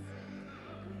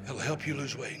 It'll help you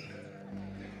lose weight.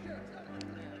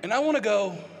 And I want to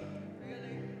go,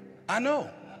 I know.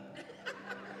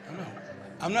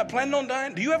 I'm not planning on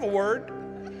dying. Do you have a word? Do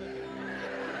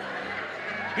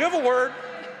you have a word?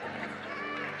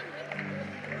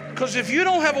 Because if you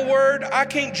don't have a word, I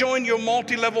can't join your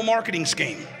multi-level marketing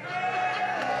scheme.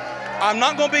 I'm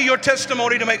not going to be your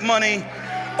testimony to make money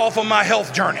off of my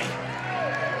health journey.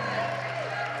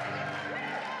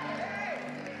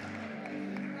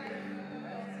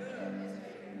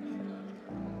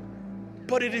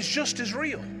 But it is just as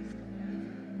real.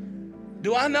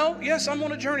 Do I know? Yes, I'm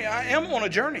on a journey. I am on a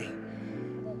journey.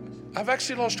 I've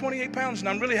actually lost 28 pounds, and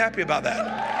I'm really happy about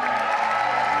that.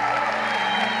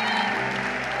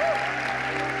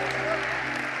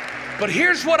 But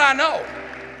here's what I know.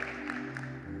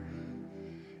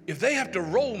 If they have to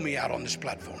roll me out on this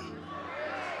platform,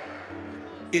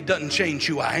 it doesn't change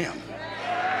who I am.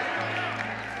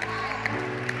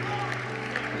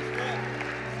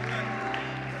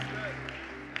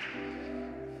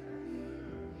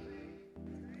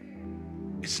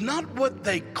 It's not what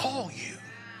they call you.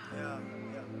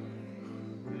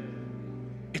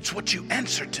 It's what you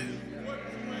answer to.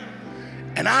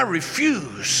 And I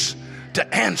refuse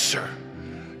to answer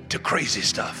to crazy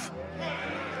stuff.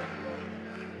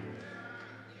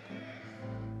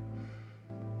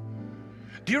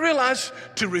 Do you realize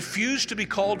to refuse to be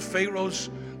called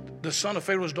the son of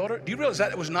Pharaoh's daughter? Do you realize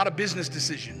that it was not a business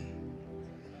decision?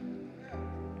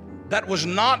 That was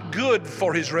not good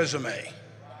for his resume.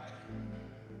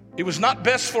 It was not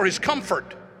best for his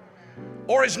comfort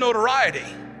or his notoriety.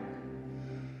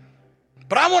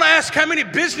 But I want to ask how many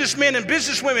businessmen and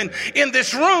businesswomen in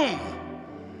this room,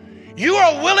 you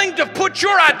are willing to put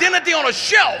your identity on a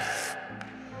shelf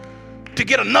to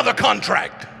get another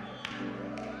contract.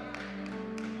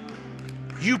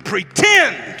 You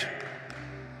pretend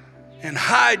and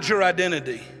hide your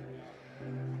identity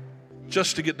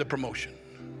just to get the promotion.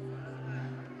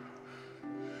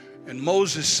 And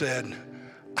Moses said,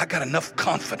 I got enough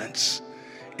confidence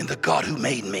in the God who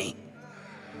made me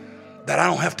that I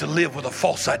don't have to live with a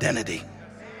false identity.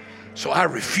 So I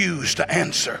refuse to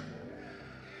answer.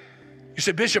 You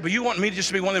say, Bishop, are you wanting me just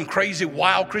to be one of them crazy,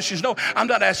 wild Christians? No, I'm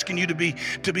not asking you to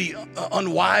be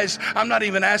unwise. I'm not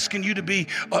even asking you to be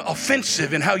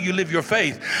offensive in how you live your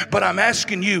faith. But I'm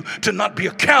asking you to not be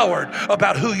a coward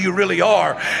about who you really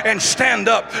are and stand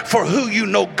up for who you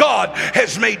know God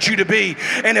has made you to be.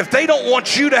 And if they don't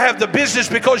want you to have the business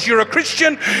because you're a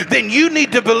Christian, then you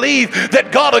need to believe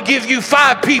that God will give you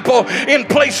 5 people in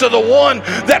place of the one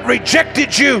that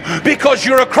rejected you because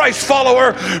you're a Christ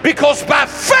follower. Because by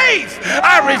faith,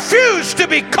 I refuse to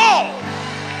be called.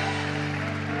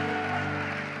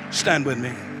 Stand with me.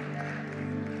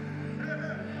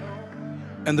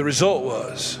 And the result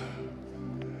was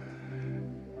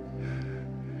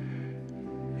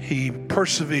he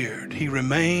persevered. He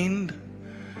remained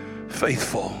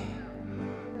faithful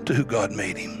to who God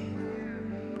made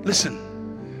him.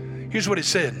 Listen, here's what it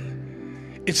said.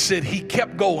 It said he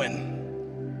kept going.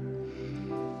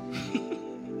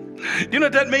 You know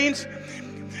what that means?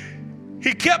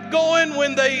 He kept going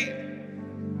when they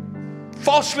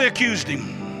falsely accused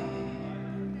him.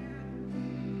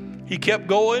 He kept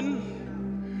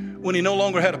going when he no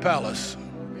longer had a palace.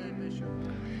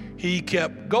 He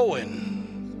kept going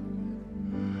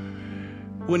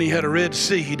when he had a Red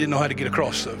Sea he didn't know how to get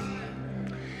across of.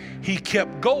 He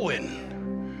kept going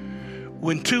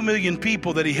when 2 million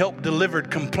people that he helped delivered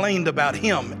complained about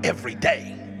him every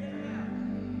day.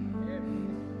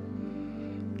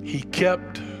 He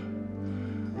kept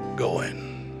going.